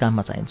डलर यस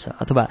काममा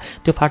चाहिन्छ, अथवा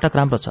त्यो फाटक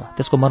राम्रो छ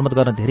त्यसको मर्मत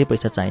गर्न धेरै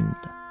पैसा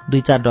चाहिन्छ,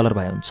 2-4 डलर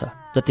भए हुन्छ।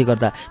 जति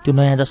गर्दा त्यो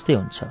नयाँ जस्तै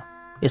हुन्छ।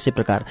 यसै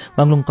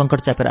प्रकार वाङलुङ कंकड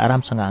च्यापेर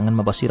आरामसँग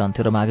आँगनमा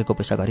बसिरहन्थ्यो र मागेको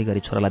पैसा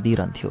घरिघरि छोरालाई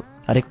दिइरहन्थ्यो।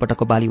 हरेक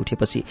पटकको बाली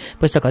उठेपछि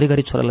पैसा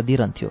घरिघरि छोरालाई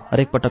दिइरहन्थ्यो।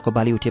 हरेक पटकको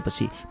बाली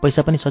उठेपछि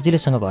पैसा पनि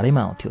सजिलैसँग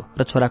घरैमा आउँथ्यो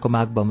र छोराको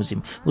माग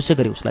बमोजिम उसै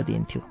गरी उसलाई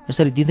दिइन्थ्यो।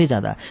 यसरी दिँदै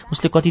जाँदा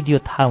उसले कति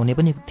दियो थाहा हुने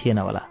पनि थिएन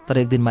होला।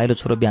 तर एक दिन माइलो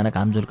छोरो बिहान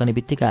घाम झुल्कने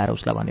बित्तिकै आएर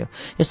उसलाई भन्यो,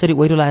 यसरी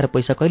ओइरो लाएर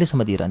पैसा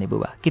कहिलेसम्म दिइरहने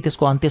बुबा? के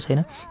त्यसको अन्त्य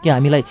छैन? कि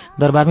हामीलाई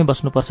दरबारमै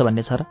बस्नुपर्छ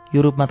भन्ने छ र?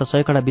 यो रूपमा त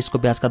 100 कडा 20 को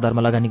ब्याजका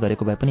दरमा लगानी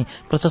गरेको भए पनि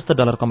प्रशस्त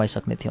डलर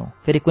कमाइसक्ने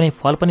थियौँ। फेरि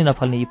कुनै फल पनि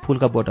नफल्ने यी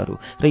फूलका बोटहरू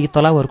र यी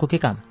तलाउहरूको के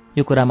काम?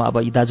 यो कुरामा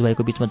अब यी दाजुभाइको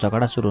बीचमा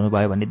झगडा सुरु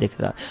हुनुभयो भन्ने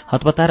देखेर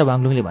हतपताएर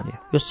वाङलुङले भन्यो,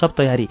 यो सब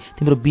तयारी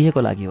तिम्रो बिहेको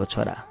लागि हो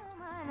छोरा।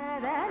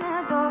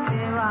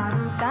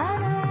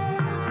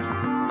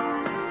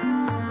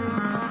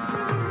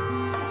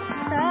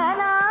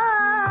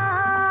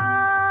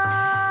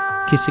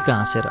 खिसिका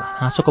हाँसेर,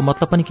 हाँसोको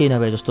मतलब पनि केही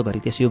नभए जस्तो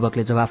गरी त्यस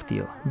युवकले जवाफ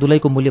दियो,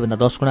 दुलैको मूल्यभन्दा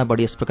 10 गुणा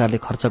बढी यस प्रकारले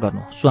खर्च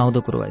गर्नु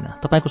सुहाउँदो कुरो होइन।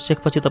 तपाईँको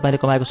सेखपछि तपाईँले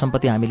कमाएको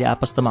सम्पत्ति हामीले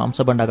आपस्तमा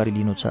अंशबण्डा गरी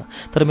लिनु छ,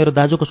 तर मेरो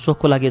दाजुको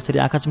सोखको लागि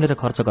यसरी आँखा चिम्लेर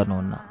खर्च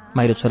गर्नुहुन्न।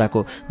 माइलो छोराको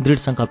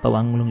दृढ संकल्प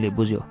वाङलुङले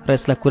बुझ्यो र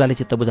यसलाई कुराले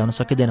चित्त बुझाउन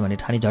सकिँदैन भने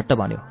ठानी झट्ट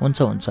भन्यो,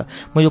 हुन्छ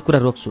म यो कुरा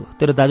रोक्छु,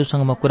 तेरो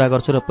दाजुसँग म कुरा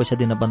गर्छु र पैसा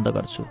दिन बन्द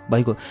गर्छु।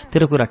 भइगयो,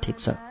 तेरो कुरा ठिक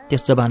छ।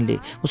 त्यस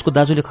जवानले उसको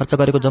दाजुले खर्च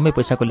गरेको जम्मै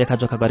पैसाको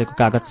लेखाजोखा गरेको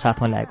कागज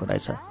साथमा ल्याएको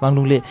रहेछ।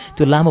 वाङलुङले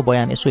त्यो लामो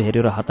बयान यसो हेऱ्यो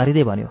र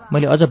हतारिँदै भन्यो,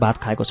 मैले अझ भात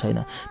खाएको छैन,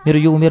 मेरो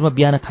यो उमेरमा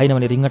बिहान खाइन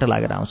भने रिङ्गटा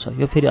लागेर आउँछ,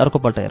 यो फेरि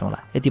अर्कोपल्ट हेरौँला।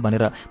 यति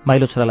भनेर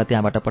माइलो छोरालाई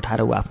त्यहाँबाट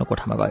पठाएर ऊ आफ्नो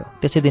कोठामा गयो।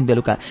 त्यसै दिन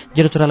बेलुका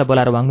जेठो छोरालाई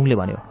बोलाएर वाङलुङले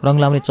भन्यो, रङ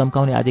लाउने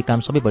चम्काउने आदि काम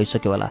सबै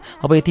भइसक्यो होला,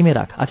 अब यतिमै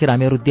राख, आखिर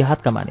हामीहरू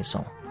देहातका मानिस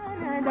छौँ।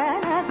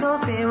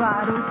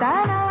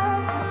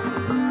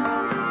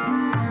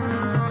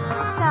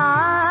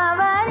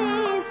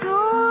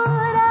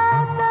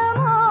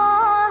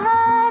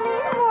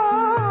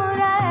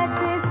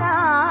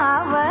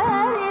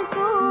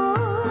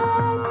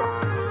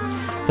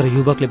 तर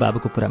युवकले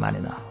बाबुको कुरा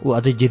मानेन। ऊ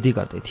अझै जिद्दी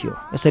गर्दै थियो।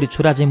 यसरी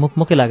छोरा चाहिँ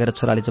मुखमुखै लागेर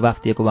छोराले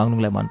जवाफ दिएको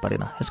वाङलुङलाई मन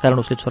परेन। यसकारण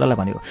उसले छोरालाई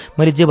भन्यो,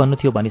 मैले जे भन्नु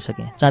थियो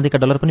भनिसकेँ, चाँदीका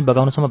डलर पनि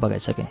बगाउनसम्म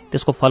बगाइसकेँ,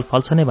 त्यसको फल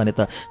फल्छ नै भने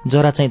त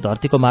जरा चाहिँ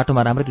धरतीको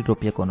माटोमा राम्ररी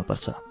रोपिएको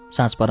हुनुपर्छ।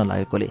 साँझ पर्न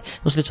लागेकोले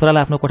उसले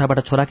छोरालाई आफ्नो कोठाबाट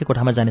छोराकै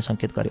कोठामा जाने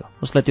सङ्केत गर्यो।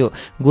 उसलाई त्यो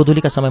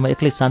गोधुलीका समयमा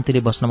एक्लै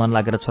शान्तिले बस्न मन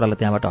लागेर छोरालाई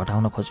त्यहाँबाट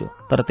हटाउन खोज्यो,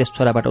 तर त्यस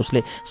छोराबाट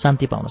उसले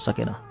शान्ति पाउन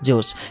सकेन। जे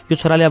होस्, यो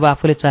छोराले अब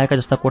आफूले चाहेका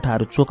जस्ता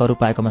कोठाहरू, चोकहरू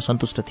पाएकोमा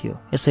सन्तुष्ट थियो।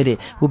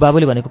 यसैले ऊ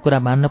बाबुले भनेको कुरा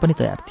मान्न पनि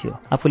तयार थियो।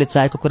 आफूले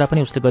चाहेको कुरा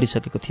पनि उसले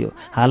गरिसकेको थियो,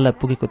 हाललाई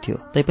पुगेको थियो।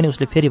 तैपनि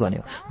उसले फेरि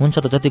भन्यो, हुन्छ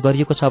त, जति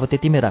गरिएको छ अब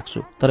त्यतिमै राख्छु,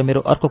 तर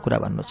मेरो अर्को कुरा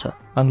भन्नु छ।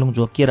 वाङलुङ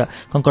झोकिएर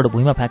कङ्कड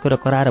भुइँमा फ्याँक्यो र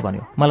कराएर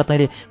भन्यो, मलाई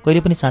तैँले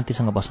कहिले पनि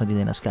शान्तिसँग बस्न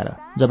दिँदैनस् क्यार।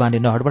 जवानले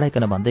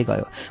नहडबडाइकन भन्दै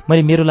गयो,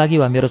 मैले मेरो लागि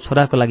वा मेरो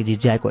छोराको लागि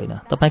झिझ्याएको होइन।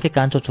 तपाईँकै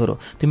कान्छो छोरो,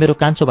 त्यो मेरो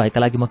कान्छो भाइका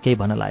लागि म केही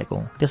भन्न लागेको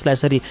हुँ। त्यसलाई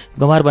यसरी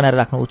गँवार बनाएर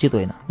राख्नु उचित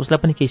होइन। उसलाई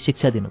पनि केही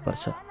शिक्षा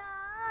दिनुपर्छ।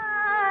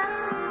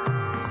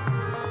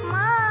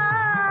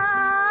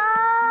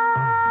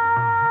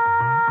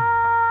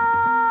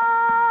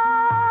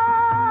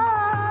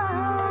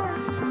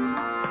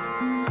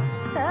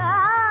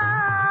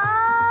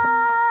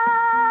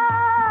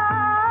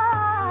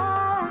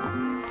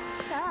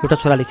 एउटा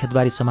छोराले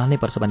खेतबारी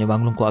सम्हाल्नै पर्छ भन्ने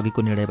वाङलुङको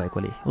अघिको निर्णय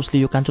भएकोले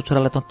उसले यो कान्छो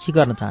छोरालाई त के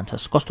गर्न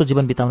चाहन्छस्, कस्तो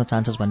जीवन बिताउन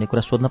चाहन्छस् भन्ने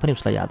कुरा सोध्न पनि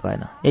उसलाई याद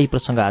भएन। यही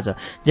प्रसङ्ग आज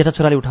जेठा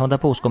छोराले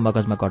उठाउँदा पो उसको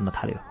मगजमा गड्न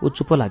थाल्यो। ऊ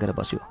चुप्पो लागेर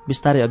बस्यो,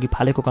 बिस्तारै अघि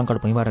फालेको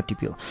कङ्कड भुइँबाट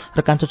टिप्यो र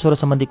कान्छो छोरो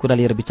सम्बन्धी कुरा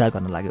लिएर विचार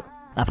गर्न लाग्यो।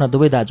 आफ्ना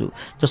दुवै दाजु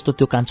जस्तो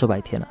त्यो कान्छो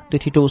भाइ थिएन।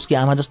 त्यो ठिटो उसकी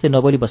आमा जस्तै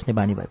नबोली बस्ने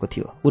बानी भएको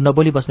थियो। ऊ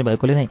नबोली बस्ने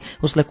भएकोले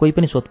नै उसलाई कोही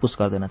पनि सोधपुछ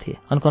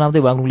गर्दैनथे।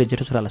 अन्कनाउँदै वाङलुङले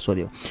जेठो छोरालाई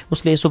सोध्यो,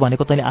 उसले यसो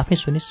भनेको तैँले आफै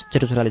सुनिस्?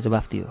 जेठो छोराले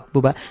जवाफ दियो,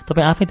 बुबा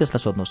तपाईँ आफै त्यसलाई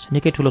सोध्नुहोस्।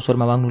 निकै ठुलो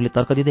स्वरमा वाङलुङले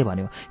तर्क दिँदै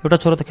भन्यो, एउटा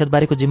छोरो त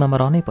खेतबारीको जिम्मामा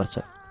रहनै पर्छ।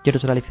 जेठो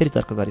छोराले फेरि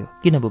तर्क गर्यो,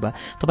 किन बुबा,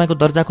 तपाईँको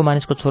दर्जाको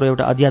मानिसको छोरो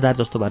एउटा अधियादार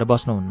जस्तो भएर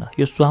बस्नुहुन्न,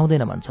 यो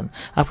सुहाउँदैन भन्छन्।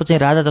 आफू चाहिँ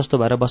राजा जस्तो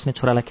भएर बस्ने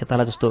छोरालाई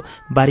खेताला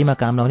जस्तो बारीमा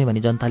काम नहुने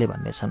भनी जनताले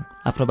भन्नेछन्।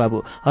 आफ्नो बाबु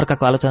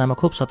अर्काको आलोचनामा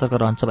खुब सतर्क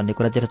रहन्छ भन्ने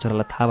कुरा जेठो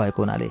छोरालाई थाहा भएको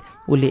हुनाले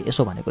उसले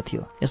यसो भनेको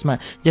थियो।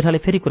 यसमा जेठाले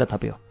फेरि कुरा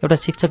थप्यो, एउटा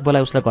शिक्षक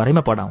बोलाए उसलाई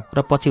घरैमा पढाउँ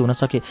र पछि हुन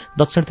सके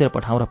दक्षिणतिर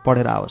पठाउँ र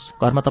पढेर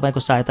आओस्। घरमा तपाईँको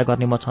सहायता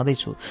गर्ने म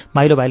छँदैछु।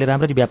 माइलो भाइले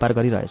राम्ररी व्यापार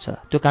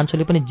गरिरहेछ। त्यो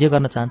कान्छोले पनि जे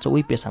गर्न चाहन्छ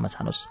उही पेसामा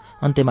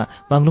छानोस्। अन्त्यमा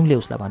वाङलुङले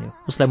उसलाई भन्यो,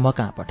 उसलाई म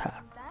कहाँ पठा।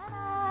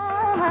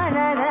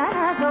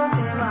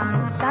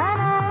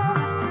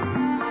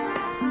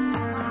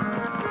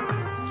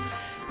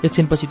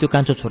 एकछिनपछि त्यो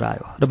कान्छो छोरा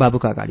आयो र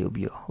बाबुका अगाडि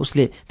उभियो।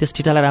 उसले त्यस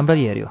ठिटालाई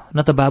राम्ररी हेऱ्यो।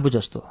 न त बाबु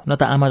जस्तो न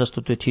त आमा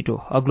जस्तो त्यो ठिटो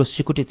अग्लो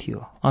सिकुटे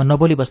थियो।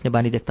 नबोली बस्ने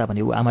बानी देख्दा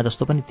भने ऊ आमा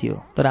जस्तो पनि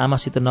थियो, तर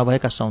आमासित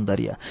नभएका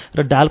सौन्दर्य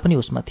र डाल पनि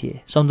उसमा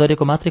थिए।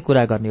 सौन्दर्यको मात्रै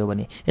कुरा गर्ने हो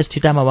भने यस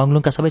ठिटामा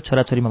वाङलुङका सबै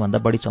छोराछोरीमा भन्दा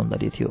बढी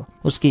सौन्दर्य थियो।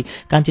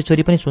 उसकी कान्छी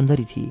छोरी पनि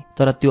सुन्दरी थिए,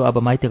 तर त्यो अब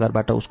माइते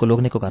घरबाट उसको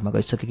लोग्नेको घरमा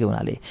गइसकेको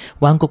हुनाले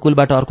वाङको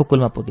कुलबाट अर्को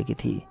कुलमा पुगेकी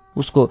थिए।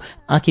 उसको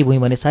आँखी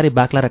भुइँ भने साह्रै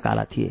बाक्ला र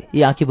काला थिए।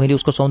 यी आँखी भुइँले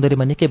उसको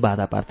सौन्दर्यमा निकै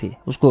बाधा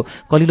पार्थे। उसको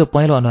कलिलो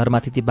पहेँलो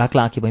अनुहारमाथि ती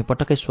बाक्ला आँखी भुइँ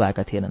पटक्कै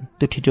सुहाएका थिएनन्।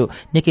 त्यो ठिटो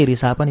निकै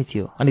रिसा पनि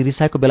थियो, अनि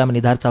रिसाएको बेलामा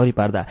निधार चाउरी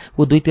पार्दा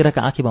ऊ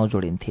दुईतिरका आँखी भाउ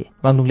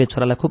जोडिन्थे। वाङलुङले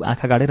छोरालाई खुब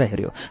आँखा गाडेर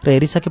हेऱ्यो र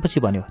हेरिसकेपछि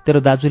भन्यो, तेरो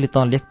दाजुले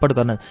तँ लेखपढ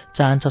गर्न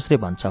चाहन्छस् रे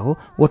भन्छ हो।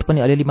 ओठ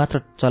पनि अलिअलि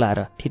मात्र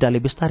चलाएर ठिटाले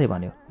बिस्तारै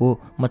भन्यो, हो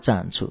म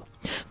चाहन्छु।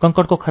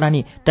 कङ्कडको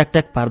खरानी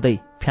ट्याकट्याक पार्दै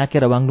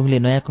फ्याँकेर वाङलुङले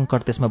नयाँ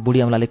कङ्कड त्यसमा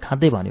बुढी औँलाले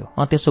खाँदै भन्यो,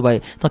 त्यसो भए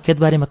त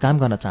खेतबारीमा काम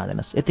गर्न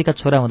चाहँदैनस्। यतिका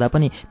छोरा हुँदा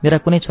पनि मेरा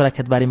कुनै छोरा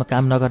खेतबारीमा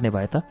काम नगर्ने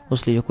भए त?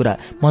 उसले यो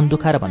कुरा मन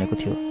दुखाएर भनेको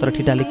थियो, तर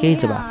ठिटाले केही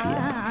जवाफ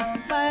दिएन।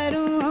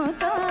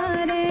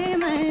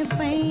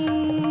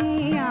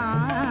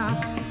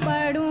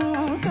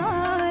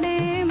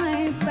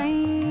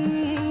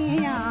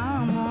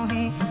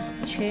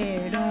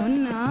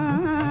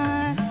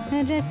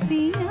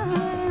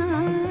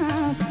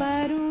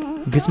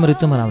 ग्रीष्म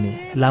ऋतुमा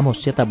लाउने लामो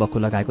सेता बक्खु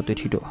लगाएको त्यो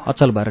ठिटो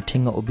अचल भएर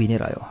ठिङ्ग उभिनै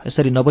रह्यो।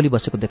 यसरी नबोली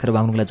बसेको देखेर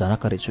वाङलुङलाई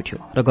झनक्क रिस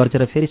उठ्यो र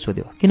गर्जेर फेरि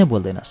सोध्यो, किन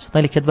बोल्दैनस्?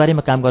 तैँले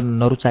खेतबारीमा काम गर्न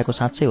नरुचाएको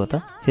साँच्चै हो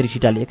त? फेरि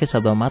ठिटाले एकै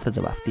शब्दमा मात्र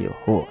जवाफ दियो,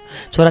 हो।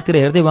 छोरातिर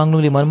हेर्दै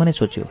वाङलुङले मनमा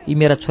सोच्यो, यी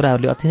मेरा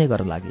छोराहरूले अति नै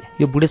गर्न लागे।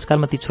 यो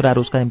बुढेसकालमा ती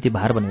छोराहरू उसका निम्ति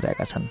भार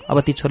बनिरहेका छन्। अब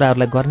ती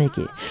छोराहरूलाई गर्ने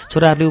के?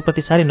 छोराहरूले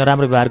उप्रति साह्रै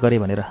नराम्रो व्यवहार गरे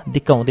भनेर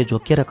दिक्क हुँदै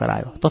झोकिएर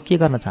करायो। त के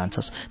गर्न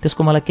चाहन्छस्?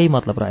 त्यसको मलाई केही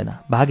मतलब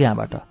रहेन। भाग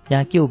यहाँबाट।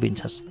 यहाँ के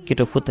उभिन्छस्?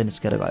 केटो फुत्तै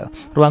निस्केर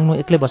गयो र वाङलुङ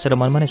एक्लै बसेर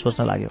मनमा नै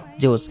सोच्न लाग्यो,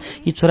 जे होस्,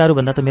 यी छोराहरू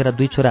भन्दा त मेरा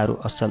दुई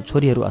छोराहरू असल,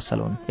 छोरीहरू असल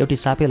हुन्। एउटी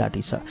सापे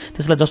लाठी छ,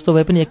 त्यसलाई जस्तो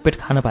भए पनि एक पेट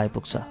खान पाए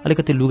पुग्छ।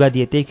 अलिकति लुगा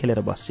दिए त्यही खेलेर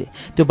बस्छ।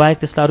 त्यो बाहेक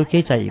त्यसलाई अरू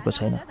केही चाहिएको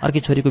छैन। अर्की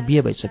छोरीको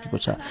बिहे भइसकेको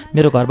छ,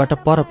 मेरो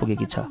घरबाट पर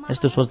पुगेकी छ।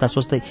 यस्तो सोच्दा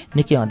सोच्दै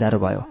निकै अँध्यारो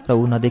भयो र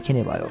ऊ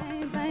नदेखिने भयो।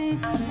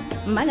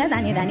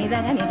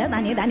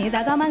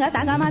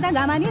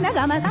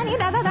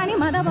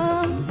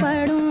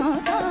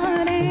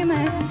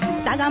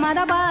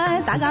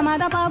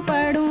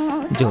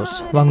 जे होस्,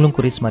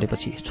 वाङलुङको रिस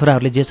मरेपछि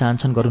छोराहरूले जे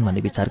चाहन्छन् गरून्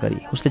भन्ने विचार गरी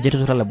उसले जेठो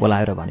छोरालाई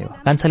बोलाएर भन्यो,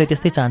 कान्छाले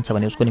त्यस्तै चाहन्छ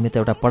भने उसको निमित्त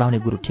एउटा पढाउने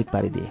गुरु ठिक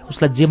पारिदिए।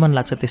 उसलाई जे मन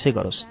लाग्छ त्यसै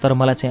गरोस्, तर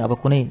मलाई चाहिँ अब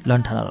कुनै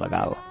लन्ठा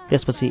नलगाओ।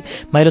 त्यसपछि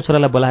माइलो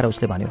छोरालाई बोलाएर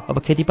उसले भन्यो, अब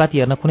खेतीपाती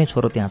हेर्न कुनै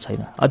छोरो त्यहाँ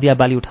छैन। अधिया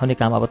बाली उठाउने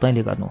काम अब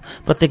तैँले गर्नु।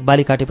 प्रत्येक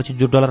बाली काटेपछि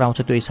जो डलर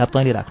आउँछ त्यो हिसाब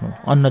तैँले राख्नु।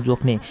 अन्न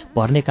जोख्ने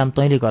भर्ने काम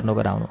तैँले गर्नु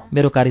गराउनु।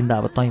 मेरो कारिन्दा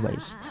अब तैँ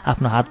भइस्।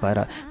 आफ्नो हात भएर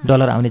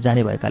डलर आउने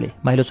जाने भएकाले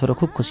माइलो छोरो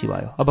खुब खुसी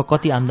भयो। अब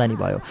कति आम्दानी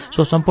भयो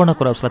सो सम्पूर्ण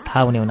कुरा उसलाई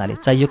थाहा हुने हुनाले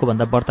चाहिएको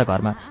भन्दा बढ्ता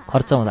घरमा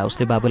खर्च हुँदा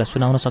उसले बाबुलाई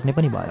सुनाउन सक्ने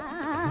पनि भयो।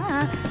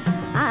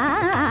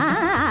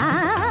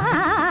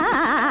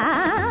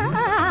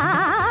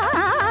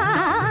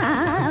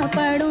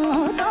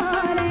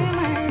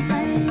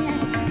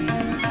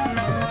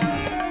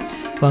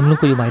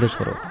 वाङलुङको यो माइलो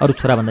छोरो अरू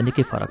छोराभन्दा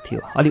निकै फरक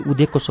थियो। अलि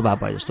उदेकको स्वभाव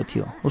भए जस्तो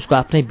थियो। उसको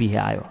आफ्नै बिहे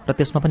आयो र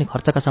त्यसमा पनि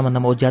खर्चका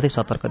सम्बन्धमा ऊ ज्यादै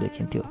सतर्क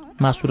देखिन्थ्यो।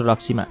 मासु र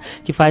रक्सीमा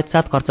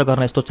किफायतसाथ खर्च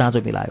गर्न यस्तो चाँजो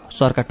मिलायो।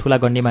 सहरका ठूला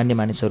गण्यमान्य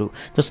मानिसहरू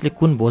जसले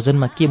कुन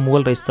भोजनमा के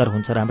मोल र स्तर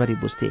हुन्छ राम्ररी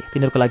बुझ्थे,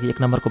 तिनीहरूको लागि एक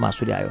नम्बरको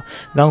मासु ल्यायो।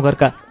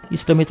 गाउँघरका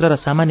इष्टमित्र र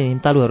सामान्य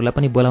निम्तालुहरूलाई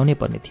पनि बोलाउनै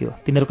पर्ने थियो।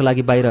 तिनीहरूको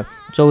लागि बाहिर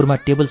चौरमा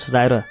टेबल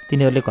सजाएर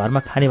तिनीहरूले घरमा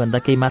खाने भन्दा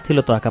केही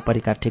माथिल्लो तहका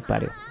परिकार ठिक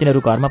पार्यो। तिनीहरू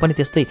घरमा पनि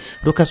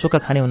त्यस्तै रुखासुखा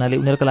खाने हुनाले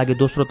उनीहरूको लागि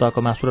दोस्रो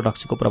तहको मासु र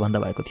रक्सीको प्रबन्ध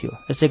भएको थियो।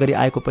 यसै गरी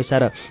आएको पैसा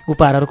र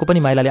उपहारहरूको पनि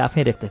माइलाले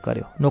आफ्नै रेखदेख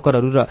गर्यो।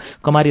 नोकरहरू र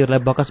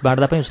कमारीहरूलाई बकस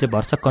बाँड्दा पनि उसले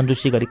भर्सक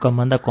कन्जुसी गरी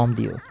कमभन्दा कम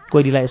दियो।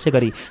 कोइलीलाई यसै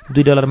गरी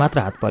 $2 मात्र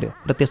हात पर्यो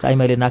र त्यस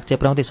आइमाईले नाक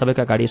चेप्राउँदै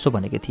सबैका अगाडि यसो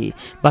भनेकी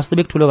थिए,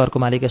 वास्तविक ठूलो घरको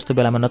मालिक यस्तो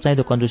बेलामा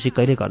नचाहिँदो कन्जुसी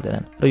कहिल्यै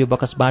गर्दैनन् र यो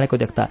बकस बाँडेको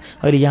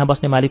देख्दा अहिले यहाँ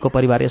बस्ने मालिकको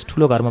परिवार यस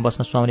ठूलो घरमा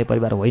बस्न सुहाउने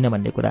परिवार होइन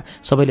भन्ने कुरा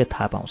सबैले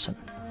थाहा पाउँछन्।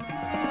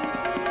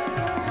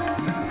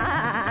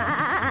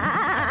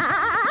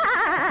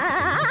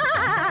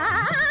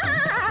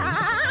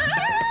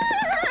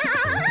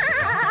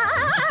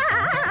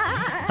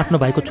 आफ्नो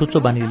भाइको छुच्चो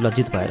बानीले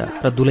लज्जित भएर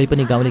र दुलै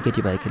पनि गाउँले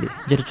केटी भएकीले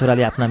जेठो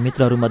छोराले आफ्ना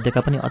मित्रहरू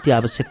मध्येका पनि अति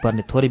आवश्यक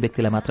पर्ने थोरै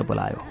व्यक्तिलाई मात्र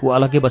बोलायो। ऊ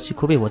अलग्गै बसी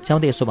खुबै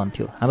होच्याउँदै यसो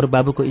भन्थ्यो, हाम्रो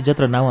बाबुको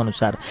इज्जत र नाउँ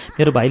अनुसार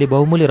मेरो भाइले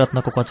बहुमूल्य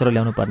रत्नको कचरो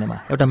ल्याउनु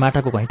पर्नेमा एउटा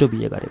माटाको घैँटो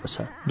बिहे गरेको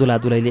छ। दुला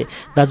दुलैले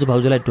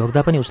दाजुभाउजूलाई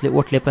ढोक्दा पनि उसले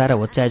ओठ लेप्राएर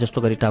होच्याए जस्तो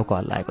गरी टाउको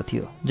हल्लाएको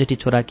थियो। जेठी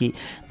छोराकी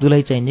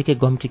दुलै चाहिँ निकै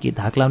गम्टीकी,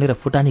 धाक लाउने र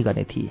फुटानी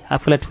गर्ने थिए।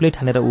 आफूलाई ठुलै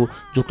ठानेर ऊ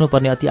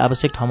झुक्नुपर्ने अति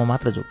आवश्यक ठाउँमा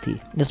मात्र झुक्थे।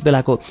 यस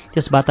बेलाको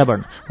त्यस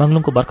वातावरण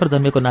वाङलुङको भर्खर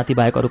जन्मेको नाति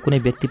बाहेक अरू कुनै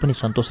व्यक्ति पनि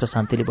सन्तोष र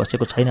शान्तिले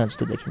बसेको छैन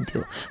जस्तो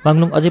देखिन्थ्यो।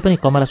 वाङलुङ अझै पनि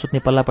कमला सुत्ने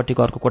पल्लापट्टिको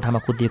अर्को कोठामा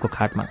कुदिएको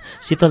खाटमा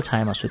शीतल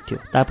छायामा सुत्थ्यो।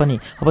 तापनि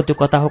अब त्यो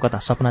कता हो कता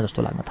सपना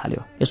जस्तो लाग्न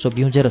थाल्यो। यसो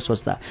बिउजेर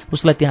सोच्दा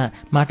उसलाई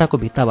त्यहाँ माटाको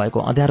भित्ता भएको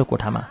अँध्यारो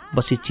कोठामा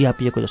बसी चिया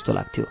पिएको जस्तो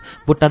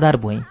लाग्थ्यो। बुट्टादार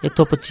भुइँ, एक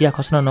थोपो चिया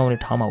खस्न नहुने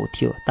ठाउँमा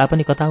उठ्यो।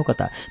 तापनि कता हो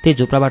कता त्यही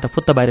झुप्राबाट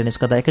फुत्त बाहिर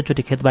निस्कदा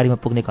एकैचोटि खेतबारीमा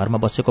पुग्ने घरमा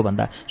बसेको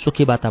भन्दा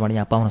सुखी वातावरण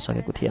यहाँ पाउन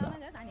सकेको थिएन।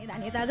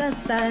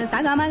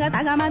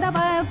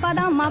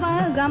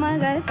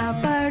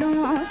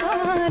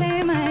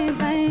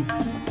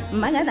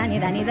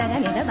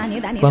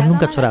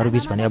 वाङलुङका छोराहरू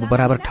बीच भने अब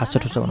बराबर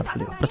ठासठुस हुन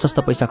थाल्यो। प्रशस्त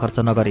पैसा खर्च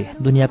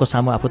नगरे दुनियाँको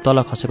सामु आफू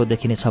तल खसेको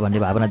देखिनेछ भन्ने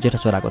भावना जेठो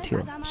छोराको थियो।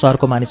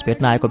 सहरको मानिस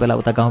भेट्न आएको बेला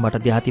उता गाउँबाट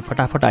देहाती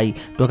फटाफट आई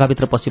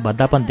ढोकाभित्र पसी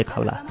भद्दापन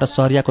देखाउला र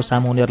सहरियाको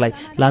सामु उनीहरूलाई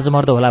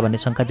लाजमर्दो होला भन्ने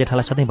शङ्का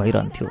जेठालाई सधैँ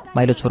भइरहन्थ्यो।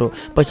 माइलो छोरो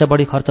पैसा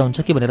बढी खर्च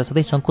हुन्छ कि भनेर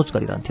सधैँ सङ्कोच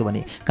गरिरहन्थ्यो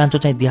भने कान्छो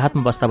चाहिँ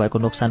देहातमा बस्दा भएको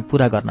नोक्सान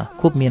पूरा गर्न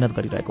खुब मेहनत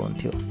गरिरहेको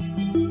हुन्थ्यो।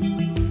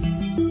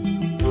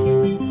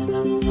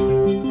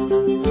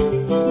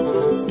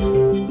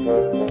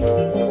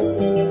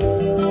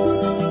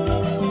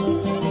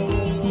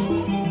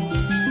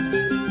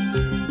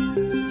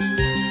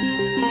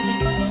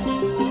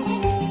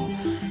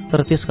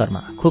 तर त्यस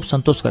घरमा खुब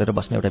सन्तोष गरेर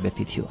बस्ने एउटा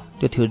व्यक्ति थियो।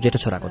 त्यो थियो जेठो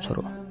छोराको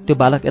छोरो। त्यो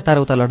बालक यता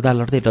र उता लड्दा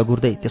लड्दै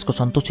डगुर्दै त्यसको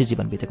सन्तोषी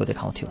जीवन बितेको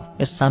देखाउँथ्यो।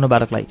 यस सानो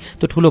बालकलाई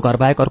त्यो ठूलो घर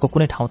बाहेक अर्को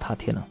कुनै ठाउँ थाहा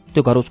थिएन।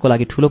 त्यो घर उसको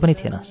लागि ठूलो पनि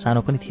थिएन,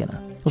 सानो पनि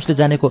थिएन। उसले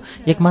जानेको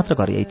एकमात्र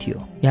घर यही थियो।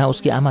 यहाँ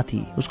उसकी आमा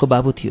थिए, उसको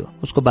बाबु थियो,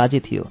 उसको बाजे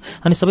थियो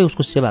अनि सबै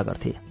उसको सेवा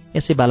गर्थे।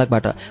 यसै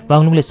बालकबाट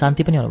वाङलुङले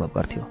शान्ति पनि अनुभव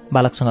गर्थ्यो।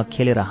 बालकसँग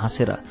खेलेर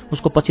हाँसेर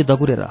उसको पछि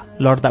दगुरेर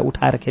लड्दा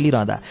उठाएर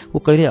खेलिरहँदा ऊ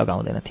कहिल्यै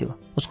अगाउँदैन थियो।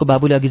 उसको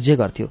बाबुले अघि जे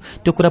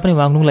गर्थ्यो त्यो कुरा पनि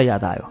वाङलुङलाई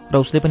याद आयो र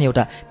उसले पनि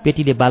एउटा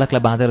पेटीले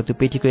बालकलाई बाँधेर त्यो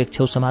पेटीको एक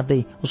छेउ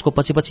समात्दै उसको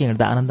पछि पछि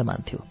हिँड्दा आनन्द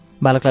मान्थ्यो।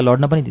 बालकलाई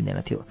लड्न पनि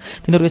दिँदैनथ्यो।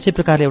 तिनीहरू यसै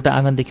प्रकारले एउटा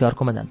आँगनदेखि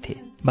अर्कोमा जान्थे।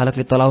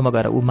 बालकले तलाउमा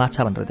गएर ऊ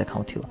माछा भनेर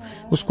देखाउँथ्यो।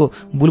 उसको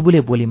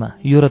बुलबुले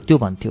बोलीमा यो र त्यो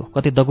भन्थ्यो।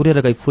 कतै दगुरेर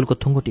गई फूलको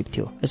थुङ्गो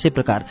टिप्थ्यो। यसै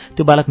प्रकार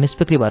त्यो बालक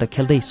निष्फिक्री भएर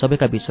खेल्दै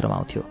सबैका बीच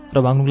रमाउँथ्यो र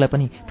वाङलुङलाई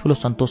पनि ठूलो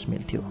सन्तोष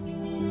मिल्थ्यो।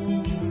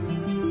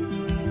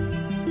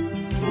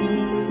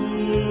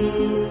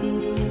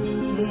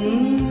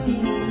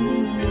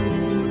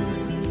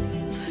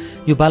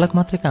 यो बालक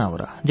मात्रै कहाँ हो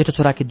र? जेठो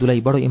छोराकी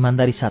दुलै बडो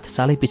इमान्दारी साथ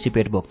सालै पछि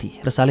पेट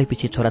बोक्थी र सालै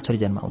पछि छोराछोरी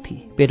जन्माउँथी।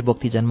 पेट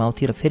बोक्थी,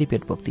 जन्माउँथी र फेरि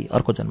पेट बोक्थी,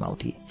 अर्को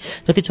जन्माउँथी।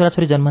 जति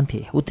छोराछोरी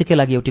जन्मन्थे उत्तिकै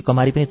लागि एउटी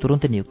कुमारी पनि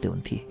तुरुन्तै नियुक्त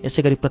हुन्थी।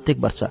 यसै गरी प्रत्येक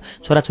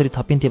वर्ष छोराछोरी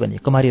थपिन्थे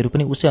भने कुमारीहरू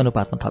पनि उसै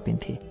अनुपातमा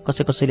थपिन्थे।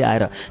 कसैले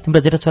आएर तिम्रो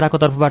जेठो छोराको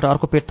तर्फबाट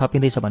अर्को पेट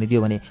थपिँदैछ भनिदियो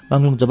भने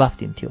वाङलुङ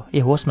जवाफ दिन्थ्यो, ए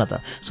होस् न त,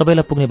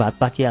 सबैलाई पुग्ने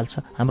भात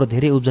पाकिहाल्छ, हाम्रो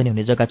धेरै उब्जनी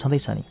हुने जग्गा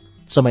छँदैछ नि।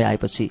 समय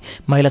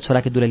आएपछि महिला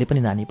छोराकी दुलैले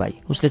पनि नानी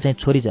पाई। उसले चाहिँ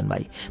छोरी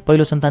जन्माई।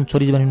 पहिलो सन्तान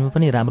छोरी जन्मिनु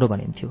पनि राम्रो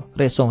भनिन्थ्यो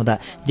र यसो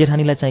हुँदा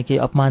जेठानीलाई चाहिँ केही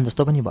अपमान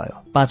जस्तो पनि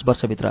भयो। 5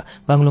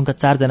 वर्षभित्र वाङलुङका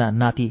 4 जना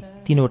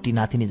नाति, 3वटी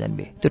नातिनी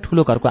जन्मे। त्यो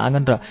ठूलो घरको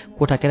आँगन र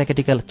कोठा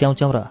केटाकेटीका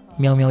च्याउच्याउ र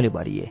म्याउम्याउले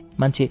भरिए।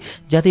 मान्छे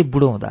ज्यादै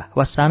बुढो हुँदा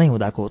वा सानै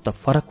हुँदाको त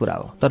फरक कुरा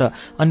हो, तर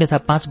अन्यथा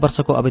 5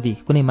 वर्षको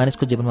अवधि कुनै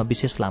मानिसको जीवनमा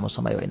विशेष लामो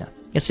समय होइन।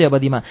 यसै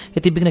अवधिमा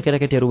यति बिघ्न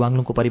केटाकेटीहरू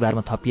वाङलुङको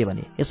परिवारमा थपिए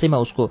भने यसैमा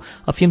उसको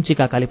अफिमची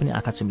काकाले पनि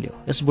आँखा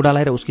चिम्ल्यो। यस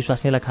बुढालाई र उसकी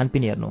स्वास्नीलाई खानपिन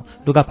हेर्नु,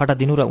 लुगाफाटा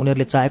दिनु र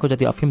उनीहरूले चाहेको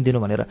जति अफिम दिनु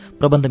भनेर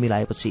प्रबन्ध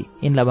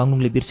मिलाएपछि यिनलाई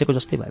वाङलुङले बिर्सेको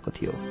जस्तै भएको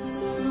थियो।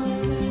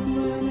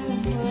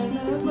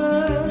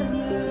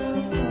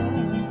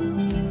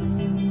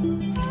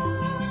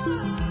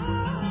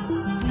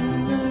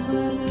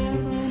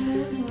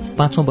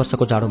 5औं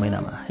वर्षको जाडो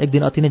महिनामा एक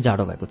दिन अति नै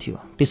जाडो भएको थियो।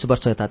 30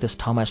 वर्ष यता त्यस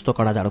ठाउँमा यस्तो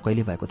कडा जाडो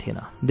कहिल्यै भएको थिएन।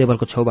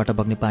 देवलको छेउबाट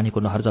बग्ने पानीको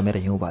नहर जमेर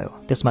हिउँ भयो।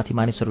 त्यसमाथि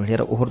मानिसहरू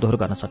हिँडेर ओहोर दोहोर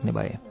गर्न सक्ने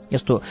भए।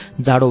 यस्तो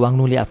जाडो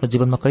वाङलुङले आफ्नो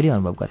जीवनमा कहिल्यै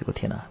अनुभव गरेको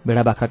थिएन।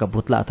 भेडा बाख्राका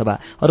भुत्ला अथवा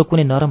अरू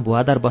कुनै नरम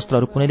भुवादार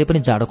वस्त्रहरू कुनैले पनि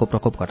जाडोको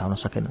प्रकोप घटाउन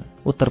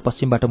सकेनन्। उत्तर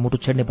पश्चिमबाट मुटु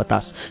छेड्ने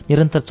बतास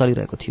निरन्तर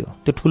चलिरहेको थियो।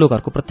 त्यो ठूलो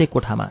घरको प्रत्येक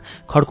कोठामा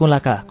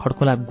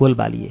खड्कुला गोल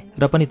बालिए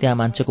र पनि त्यहाँ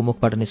मान्छेको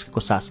मुखबाट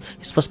निस्केको सास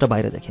स्पष्ट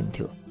बाहिर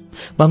देखिन्थ्यो।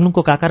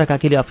 वाङलुङको काका र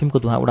काकीले अफिमको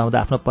धुवाँ उडाउँदा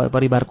आफ्नो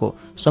परिवारको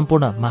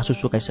सम्पूर्ण मासु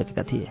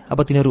सुकाइसकेका थिए।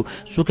 अब तिनीहरू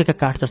सुकेका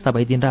काठ जस्ता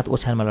भई दिनरात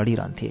ओछ्यानमा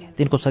लडिरहन्थे।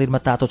 तिनको शरीरमा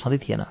तातो छँदै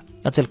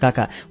थिएन। अचेल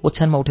काका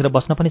ओछ्यानमा उठेर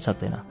बस्न पनि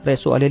सक्दैन र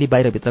यसो अलिअलि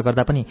बाहिरभित्र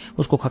गर्दा पनि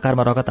उसको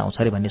खकारमा रगत आउँछ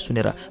अरे भन्ने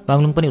सुनेर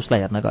वाङलुङ पनि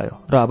उसलाई हेर्न गयो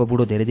र अब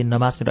बुढो धेरै दिन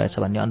नमास्ने रहेछ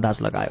भन्ने अन्दाज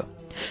लगायो।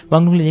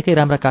 वाङलुङले निकै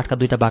राम्रा काठका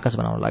 2टा बाकस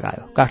बनाउन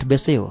लगायो। काठ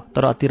बेसै हो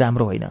तर अति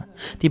राम्रो होइन।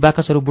 ती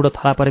बाकसहरू बुढो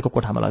थला परेको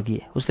कोठामा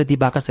लगिए। उसले ती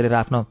बाकस हेरेर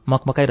आफ्नो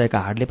मकमकाइरहेका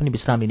हाडले पनि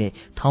विश्राम लिने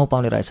ठाउँ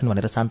पाउने रहेछन्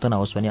भनेर सान्त्वना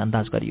होस् भन्ने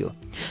अन्दाज गरियो।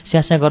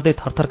 स्यास्या गर्दै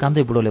थरथर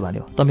काम्दै बुढोले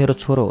भन्यो, "त मेरो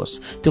छोरो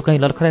होस्। त्यो कहीँ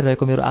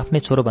लर्खराइरहेको मेरो आफ्नै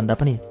छोरो भन्दा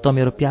पनि त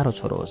मेरो प्यारो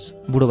छोरो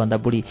होस्।" बुढोभन्दा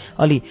बुढी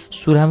अलि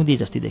सुराउँदी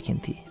जस्ती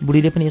देखिन्थी।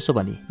 बुढीले पनि यसो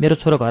भनी, "मेरो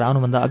छोरो घर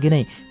आउनुभन्दा अघि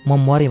नै म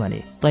मरे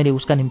भने तैँले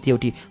उसका निम्ति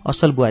एउटी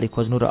असल बुहारी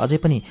खोज्नु र अझै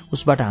पनि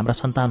उसबाट हाम्रा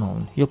सन्तान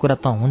हुन्। यो कुरा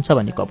त हुन्छ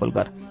भन्ने कबुल गर।"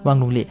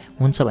 वाङलुङले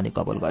हुन्छ भन्ने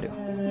कबुल गर्यो।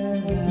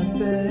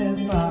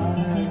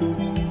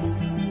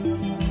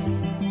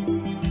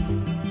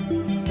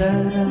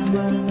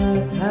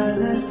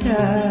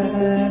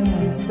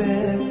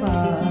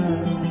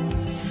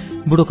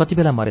 बुढो कति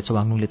बेला मरेछ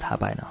वाङलुङले थाहा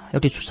पाएन।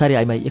 एउटी छुसारी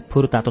आइमाई एक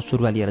फुरु तातो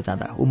सुरुवा लिएर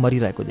जाँदा ऊ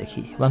मरिरहेको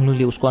देखी।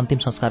 वाङलुङले उसको अन्तिम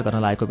संस्कार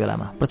गर्न लागेको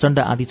बेलामा प्रचण्ड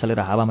आँधी चलेर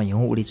हावामा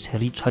हिउँ उडी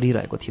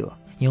छरिरहेको थियो।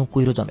 हिउँ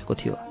कुहिरो जमेको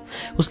थियो।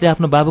 उसले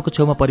आफ्नो बाबुको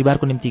छेउमा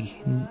परिवारको निम्ति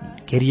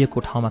घेरिएको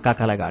ठाउँमा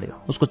काकालाई गाड्यो।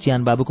 उसको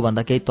चियान बाबुको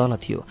भन्दा केही तल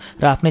थियो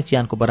र आफ्नै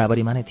चियानको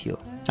बराबरीमा नै थियो।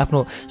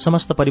 आफ्नो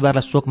समस्त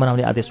परिवारलाई शोक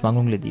मनाउने आदेश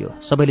वाङलुङले दियो।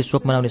 सबैले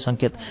शोक मनाउने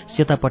सङ्केत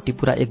सेतापट्टि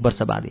पुरा 1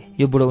 वर्ष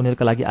बाँधे। यो बुढो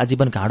उनीहरूका लागि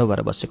आजीवन घाँडो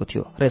भएर बसेको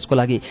थियो र यसको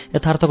लागि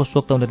यथार्थको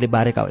शोक त उनीहरूले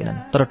बारेका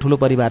होइनन्, तर ठूलो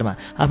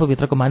परिवारमा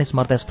आफूभित्रको मानिस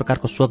मर्दा यस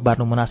प्रकारको शोक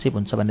बार्नु मुनासिब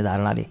हुन्छ भन्ने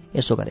धारणाले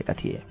यसो गरेका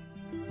थिए।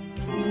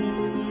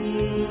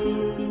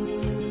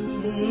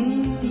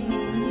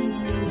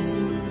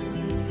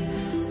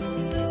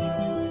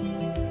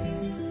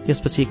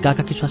 त्यसपछि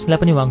काकाकी स्वास्नीलाई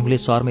पनि वाङलुङले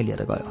शहरमै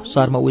लिएर गयो।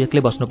 शहरमा ऊ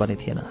एक्लै बस्नुपर्ने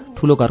थिएन।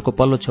 ठूलो घरको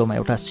पल्लो छेउमा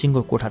एउटा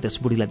सिङ्गो कोठा त्यस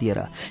बुढीलाई दिएर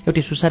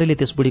एउटी सुसारीले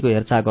त्यस बुढीको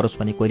हेरचाह गरोस्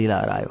भनी कोइली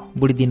लाएर आयो।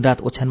 बुढी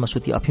दिनरात ओछ्यानमा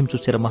सुती अफिम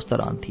चुसेर मस्त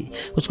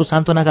रहन्थी। उसको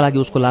सान्त्वनाका लागि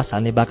उसको लास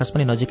हाल्ने बाकस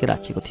पनि नजिकै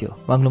राखिएको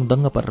थियो। वाङलुङ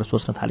दङ्ग परेर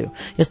सोच्न थाल्यो,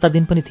 यस्ता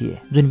दिन पनि थिए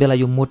जुन बेला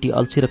यो मोटी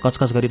अल्छी र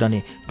कचकच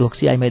गरिरहने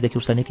ढोक्सी आइमाईदेखि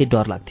उसलाई निकै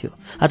डर लाग्थ्यो।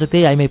 आज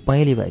त्यही आइमाई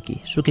पहेँली भएकी,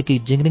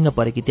 सुकेकी, जिङ्रिङ्ग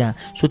परेकी त्यहाँ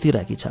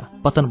सुतिरहेकी छ।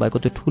 पतन भएको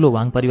त्यो ठूलो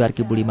वाङ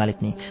परिवारकी बुढी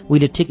मालिकनी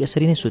उहिले ठिक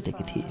यसरी नै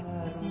सुतेकी थिए।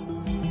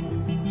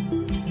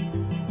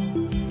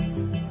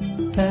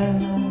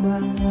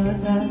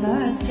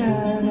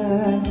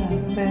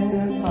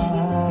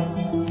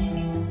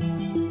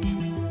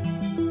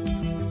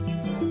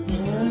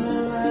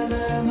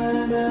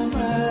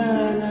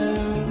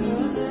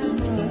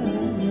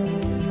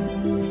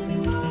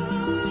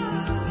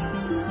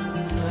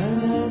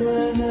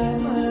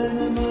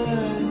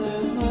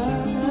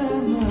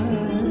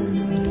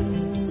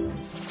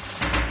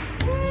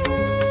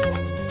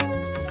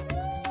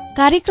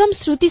 कार्यक्रम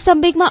श्रुति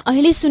सम्वेकमा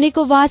अहिले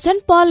सुनेको वाचन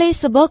पल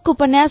एस बकको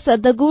उपन्यास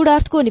द गुड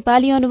अर्थको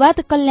नेपाली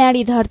अनुवाद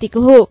कल्याणी धरतीको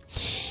हो।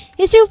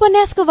 यसै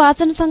उपन्यासको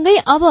वाचनसँगै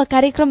अब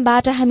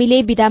कार्यक्रमबाट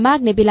हामीले बिदा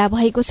माग्ने बेला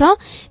भएको छ।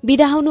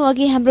 बिदा हुनु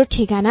अघि हाम्रो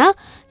ठेगाना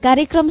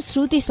कार्यक्रम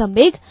Shruti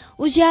Samvek,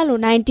 Ujyalo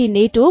 90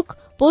 network,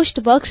 post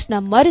box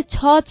number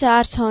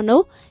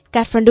 6469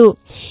 Kathmandu.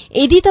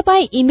 यदि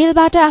तपाई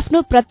इमेलबाट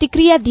आफ्नो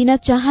प्रतिक्रिया दिन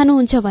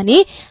चाहनुहुन्छ भने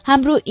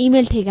हाम्रो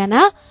इमेल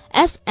ठेगाना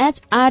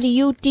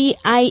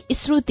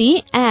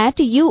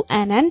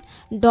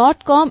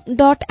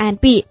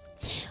shruti@unn.com.np।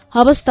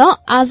 हवस् त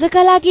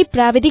आजका लागि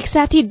प्राविधिक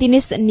साथी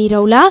दिनेश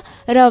निरौला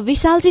र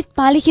विशालजित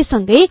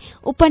पालिकीसँगै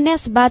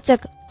उपन्यास वाचक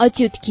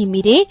अच्युत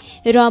घिमिरे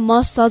र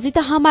म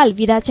सजिता हमाल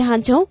बिदा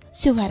चाहन्छौ।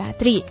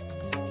 शुभरात्रि।